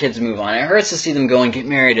see your kids move on. It hurts to see them go and get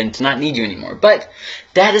married and to not need you anymore. But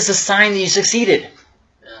that is a sign that you succeeded.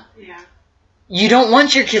 Yeah. You don't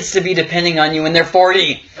want your kids to be depending on you when they're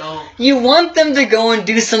 40. No. You want them to go and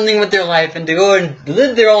do something with their life and to go and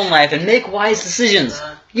live their own life and make wise decisions.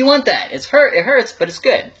 You want that. It hurts, but it's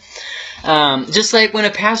good. Just like when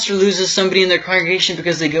a pastor loses somebody in their congregation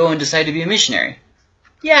because they go and decide to be a missionary.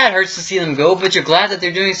 Yeah, it hurts to see them go, but you're glad that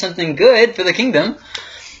they're doing something good for the kingdom.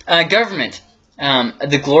 Government.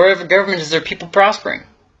 The glory of a government is their people prospering.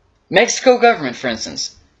 Mexico government, for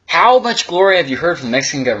instance. How much glory have you heard from the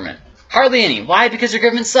Mexican government? Hardly any. Why? Because their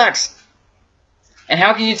government sucks. And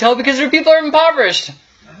how can you tell? Because their people are impoverished.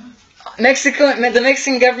 The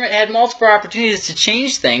Mexican government had multiple opportunities to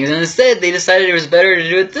change things, and instead they decided it was better to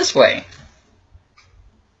do it this way.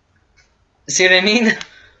 See what I mean?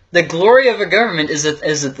 The glory of a government is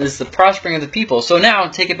the prospering of the people. So now,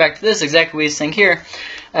 take it back to this, exactly what he's saying here.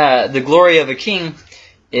 The glory of a king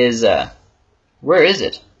is, where is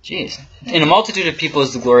it? Jeez. In a multitude of people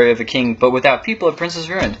is the glory of a king, but without people a prince is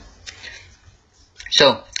ruined.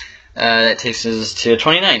 So, that takes us to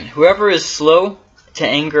 29. Whoever is slow to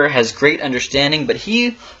anger has great understanding, but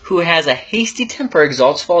he who has a hasty temper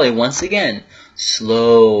exalts folly. Once again,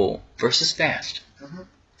 slow versus fast.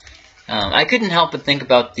 I couldn't help but think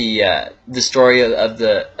about the story of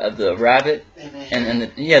the rabbit and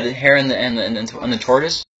the hare and the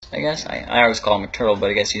tortoise. I guess I always call him a turtle, but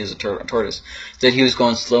I guess he is a tortoise. That he was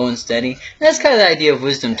going slow and steady. And that's kind of the idea of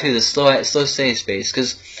wisdom too, the slow steady space.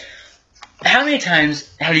 Because how many times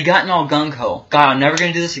have you gotten all gung ho? God, I'm never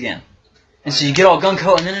going to do this again. And so you get all gung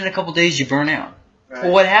ho, and then in a couple days you burn out. Right.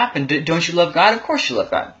 Well, what happened? Don't you love God? Of course you love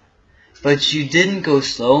God, but you didn't go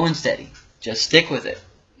slow and steady. Just stick with it.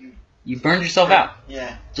 You burned yourself out.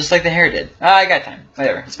 Yeah. Just like the hare did. I got time.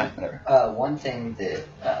 Whatever. It's fine. Whatever. One thing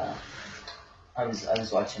that I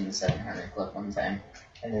was watching the 700 Club one time,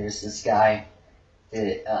 and there was this guy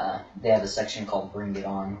that they have a section called "Bring It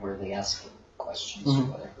On" where they ask questions or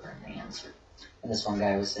whatever, and they answer. And this one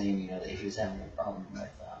guy was saying, that he was having a problem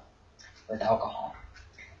with alcohol,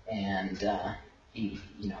 and he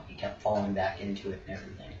kept falling back into it and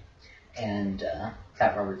everything. And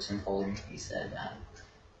Pat Robertson told him, he said,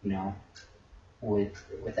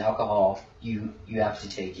 with alcohol, you have to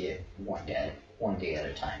take it one day at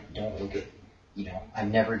a time. Don't look at,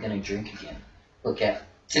 I'm never going to drink again. Look at,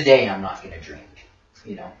 today I'm not going to drink,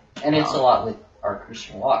 And it's a lot with our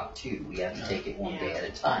Christian walk, too. We have to take it one day at a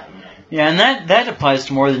time. Yeah, and that applies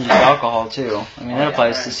to more than just alcohol, too. I mean, that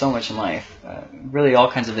applies to so much in life. Really all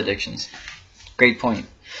kinds of addictions. Great point.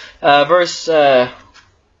 Verse 30,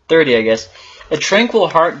 I guess. A tranquil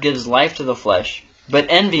heart gives life to the flesh, but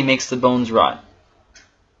envy makes the bones rot.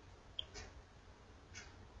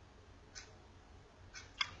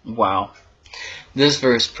 Wow. This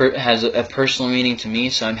verse has a personal meaning to me,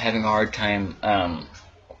 so I'm having a hard time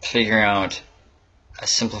figuring out a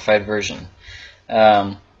simplified version.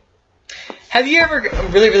 Have you ever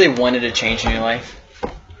really, really wanted a change in your life?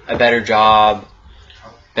 A better job,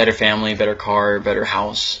 better family, better car, better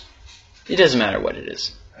house? It doesn't matter what it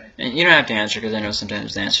is. And you don't have to answer, because I know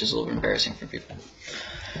sometimes the answer is a little embarrassing for people.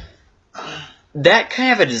 That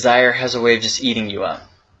kind of a desire has a way of just eating you up.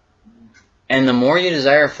 And the more you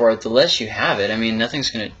desire for it, the less you have it. I mean,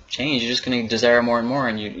 nothing's going to change. You're just going to desire more and more,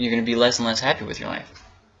 and you're going to be less and less happy with your life.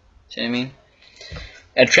 See what I mean?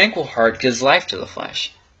 A tranquil heart gives life to the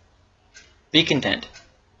flesh. Be content.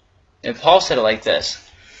 And Paul said it like this.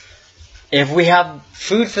 If we have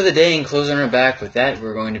food for the day and clothes on our back, with that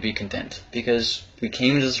we're going to be content. Because we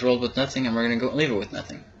came into this world with nothing, and we're going to go leave it with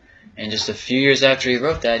nothing. And just a few years after he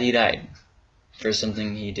wrote that, he died. For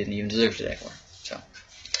something he didn't even deserve to die for.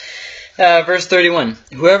 Verse 31.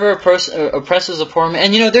 Whoever oppresses a poor man...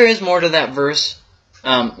 And you know, there is more to that verse.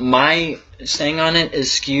 My saying on it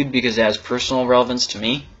is skewed because it has personal relevance to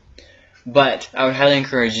me. But I would highly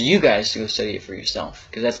encourage you guys to go study it for yourself.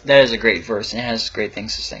 Because that is a great verse and it has great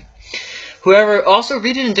things to say. Whoever... Also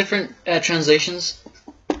read it in different translations.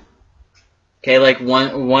 Okay, like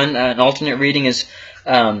an alternate reading is...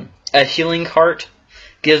 a healing heart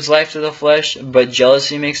gives life to the flesh, but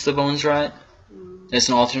jealousy makes the bones rot. It's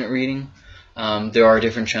an alternate reading. There are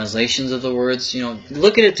different translations of the words. You know,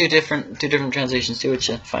 look at it through different translations. See what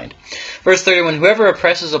you find. Verse 31. Whoever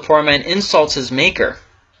oppresses a poor man insults his maker,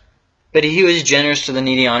 but he who is generous to the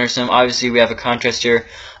needy honors him. Obviously, we have a contrast here.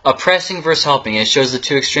 Oppressing versus helping. It shows the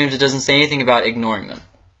two extremes. It doesn't say anything about ignoring them.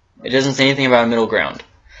 It doesn't say anything about a middle ground.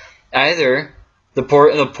 Either the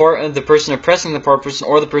person oppressing the poor person,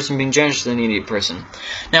 or the person being generous to the needy person.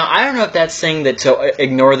 Now, I don't know if that's saying that to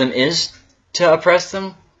ignore them is to oppress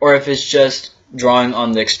them, or if it's just drawing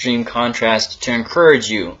on the extreme contrast to encourage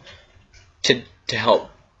you to help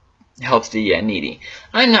the needy.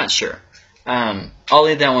 I'm not sure. I'll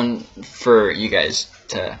leave that one for you guys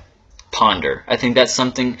to ponder. I think that's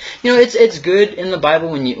something, you know, it's good in the Bible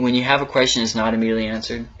when you have a question that's not immediately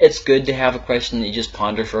answered. It's good to have a question that you just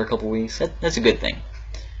ponder for a couple weeks. That's a good thing.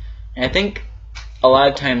 And I think a lot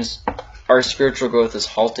of times our spiritual growth is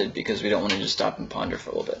halted because we don't want to just stop and ponder for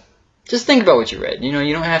a little bit. Just think about what you read. You know,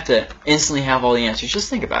 you don't have to instantly have all the answers. Just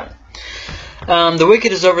think about it. The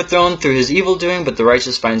wicked is overthrown through his evil doing, but the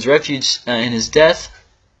righteous finds refuge in his death.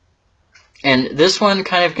 And this one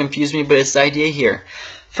kind of confused me, but it's the idea here.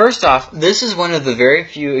 First off, this is one of the very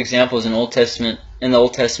few examples in the Old Testament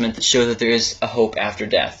that show that there is a hope after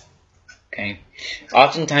death. Okay?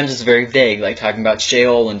 Oftentimes it's very vague, like talking about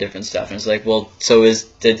Sheol and different stuff. And it's like, well,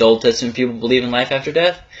 did the Old Testament people believe in life after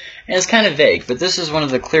death? And it's kind of vague, but this is one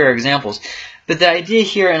of the clearer examples. But the idea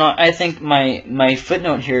here, and I think my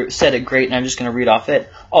footnote here said it great, and I'm just going to read off it.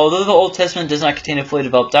 Although the Old Testament does not contain a fully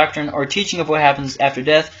developed doctrine or teaching of what happens after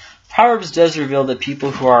death, Proverbs does reveal that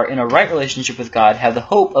people who are in a right relationship with God have the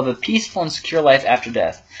hope of a peaceful and secure life after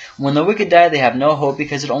death. When the wicked die, they have no hope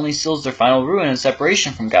because it only seals their final ruin and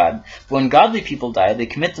separation from God. But when godly people die, they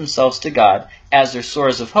commit themselves to God as their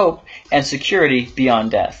source of hope and security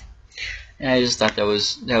beyond death. And I just thought that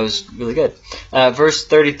was really good. Verse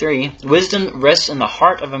 33, wisdom rests in the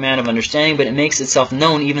heart of a man of understanding, but it makes itself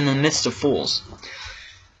known even in the midst of fools.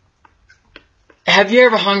 Have you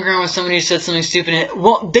ever hung around with somebody who said something stupid?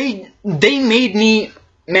 Well, they made me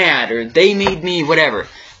mad, or they made me whatever.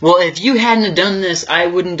 Well, if you hadn't have done this, I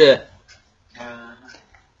wouldn't have.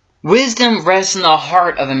 Wisdom rests in the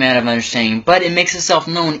heart of a man of understanding, but it makes itself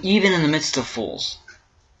known even in the midst of fools.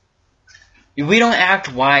 We don't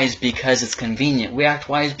act wise because it's convenient. We act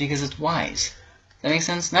wise because it's wise. Does that make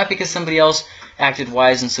sense? Not because somebody else acted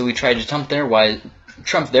wise and so we tried to trump their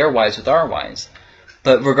wise with our wise.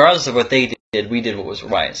 But regardless of what they did, we did what was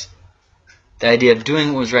wise. The idea of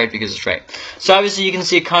doing what was right because it's right. So obviously you can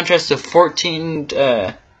see a contrast of 14...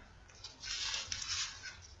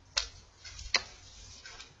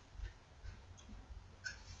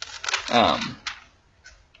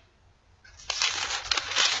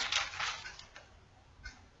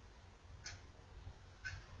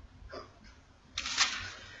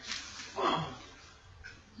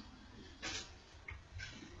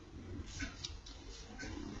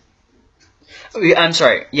 I'm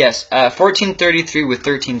sorry, yes, 14:33 with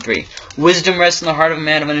 13:3. Wisdom rests in the heart of a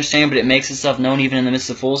man of understanding, but it makes itself known even in the midst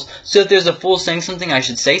of fools. So if there's a fool saying something, I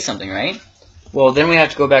should say something, right? Well, then we have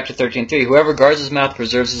to go back to 13:3. Whoever guards his mouth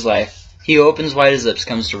preserves his life. He who opens wide his lips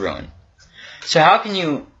comes to ruin. So how can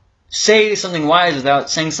you say something wise without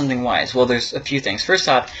saying something wise? Well, there's a few things. First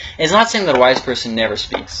off, it's not saying that a wise person never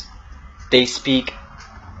speaks. They speak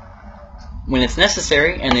when it's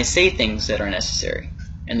necessary, and they say things that are necessary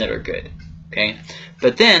and that are good. Okay,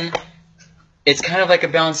 but then it's kind of like a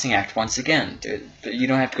balancing act once again. You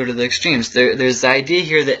don't have to go to the extremes. There's the idea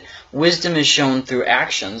here that wisdom is shown through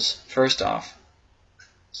actions, first off.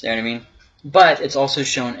 See what I mean? But it's also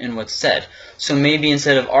shown in what's said. So maybe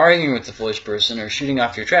instead of arguing with the foolish person or shooting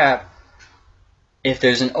off your trap, if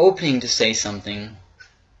there's an opening to say something,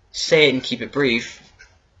 say it and keep it brief,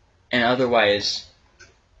 and otherwise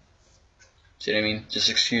See what I mean?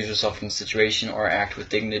 Just excuse yourself from the situation or act with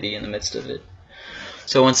dignity in the midst of it.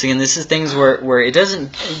 So once again, this is things where it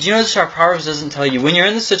doesn't... Do you notice how Proverbs doesn't tell you, when you're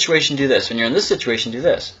in this situation, do this. When you're in this situation, do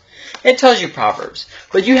this. It tells you Proverbs.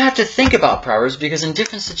 But you have to think about Proverbs because in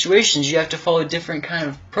different situations, you have to follow different kind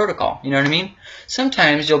of protocol. You know what I mean?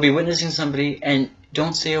 Sometimes you'll be witnessing somebody and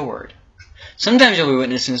don't say a word. Sometimes you'll be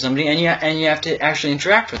witnessing somebody and you have to actually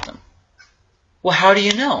interact with them. Well, how do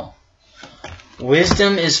you know?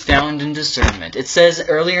 Wisdom is found in discernment. It says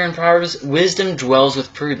earlier in Proverbs, wisdom dwells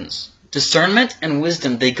with prudence. Discernment and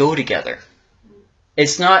wisdom, they go together.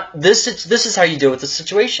 It's not, this is how you deal with the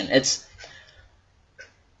situation.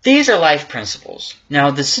 These are life principles. Now,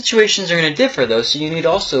 the situations are going to differ, though, so you need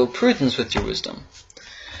also prudence with your wisdom.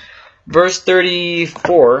 Verse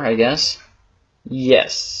 34, I guess.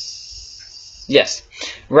 Yes.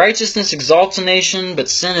 Righteousness exalts a nation, but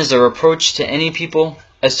sin is a reproach to any people.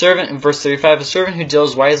 In verse 35, a servant who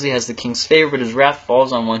deals wisely has the king's favor, but his wrath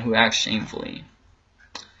falls on one who acts shamefully.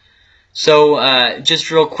 So,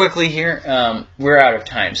 just real quickly here, we're out of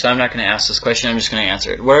time, so I'm not going to ask this question, I'm just going to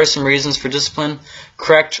answer it. What are some reasons for discipline?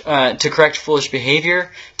 To correct foolish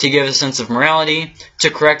behavior, to give a sense of morality,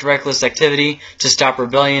 to correct reckless activity, to stop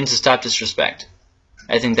rebellion, to stop disrespect.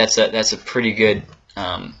 I think that's a pretty good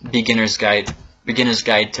beginner's guide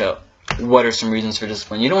to what are some reasons for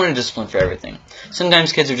discipline. You don't want to discipline for everything.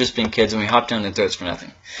 Sometimes kids are just being kids and we hop down their throats for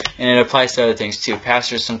nothing. And it applies to other things too.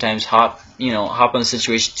 Pastors sometimes hop on the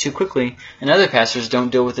situation too quickly, and other pastors don't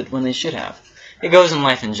deal with it when they should have. It goes in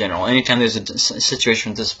life in general. Anytime there's a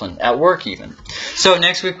situation with discipline, at work even. So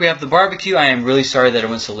next week we have the barbecue. I am really sorry that it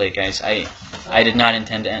went so late, guys. I did not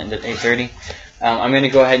intend to end at 8:30. I'm going to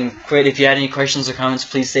go ahead and quit. If you had any questions or comments,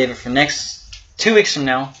 please save it for 2 weeks from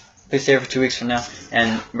now. Please save it for 2 weeks from now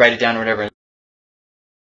and write it down or whatever.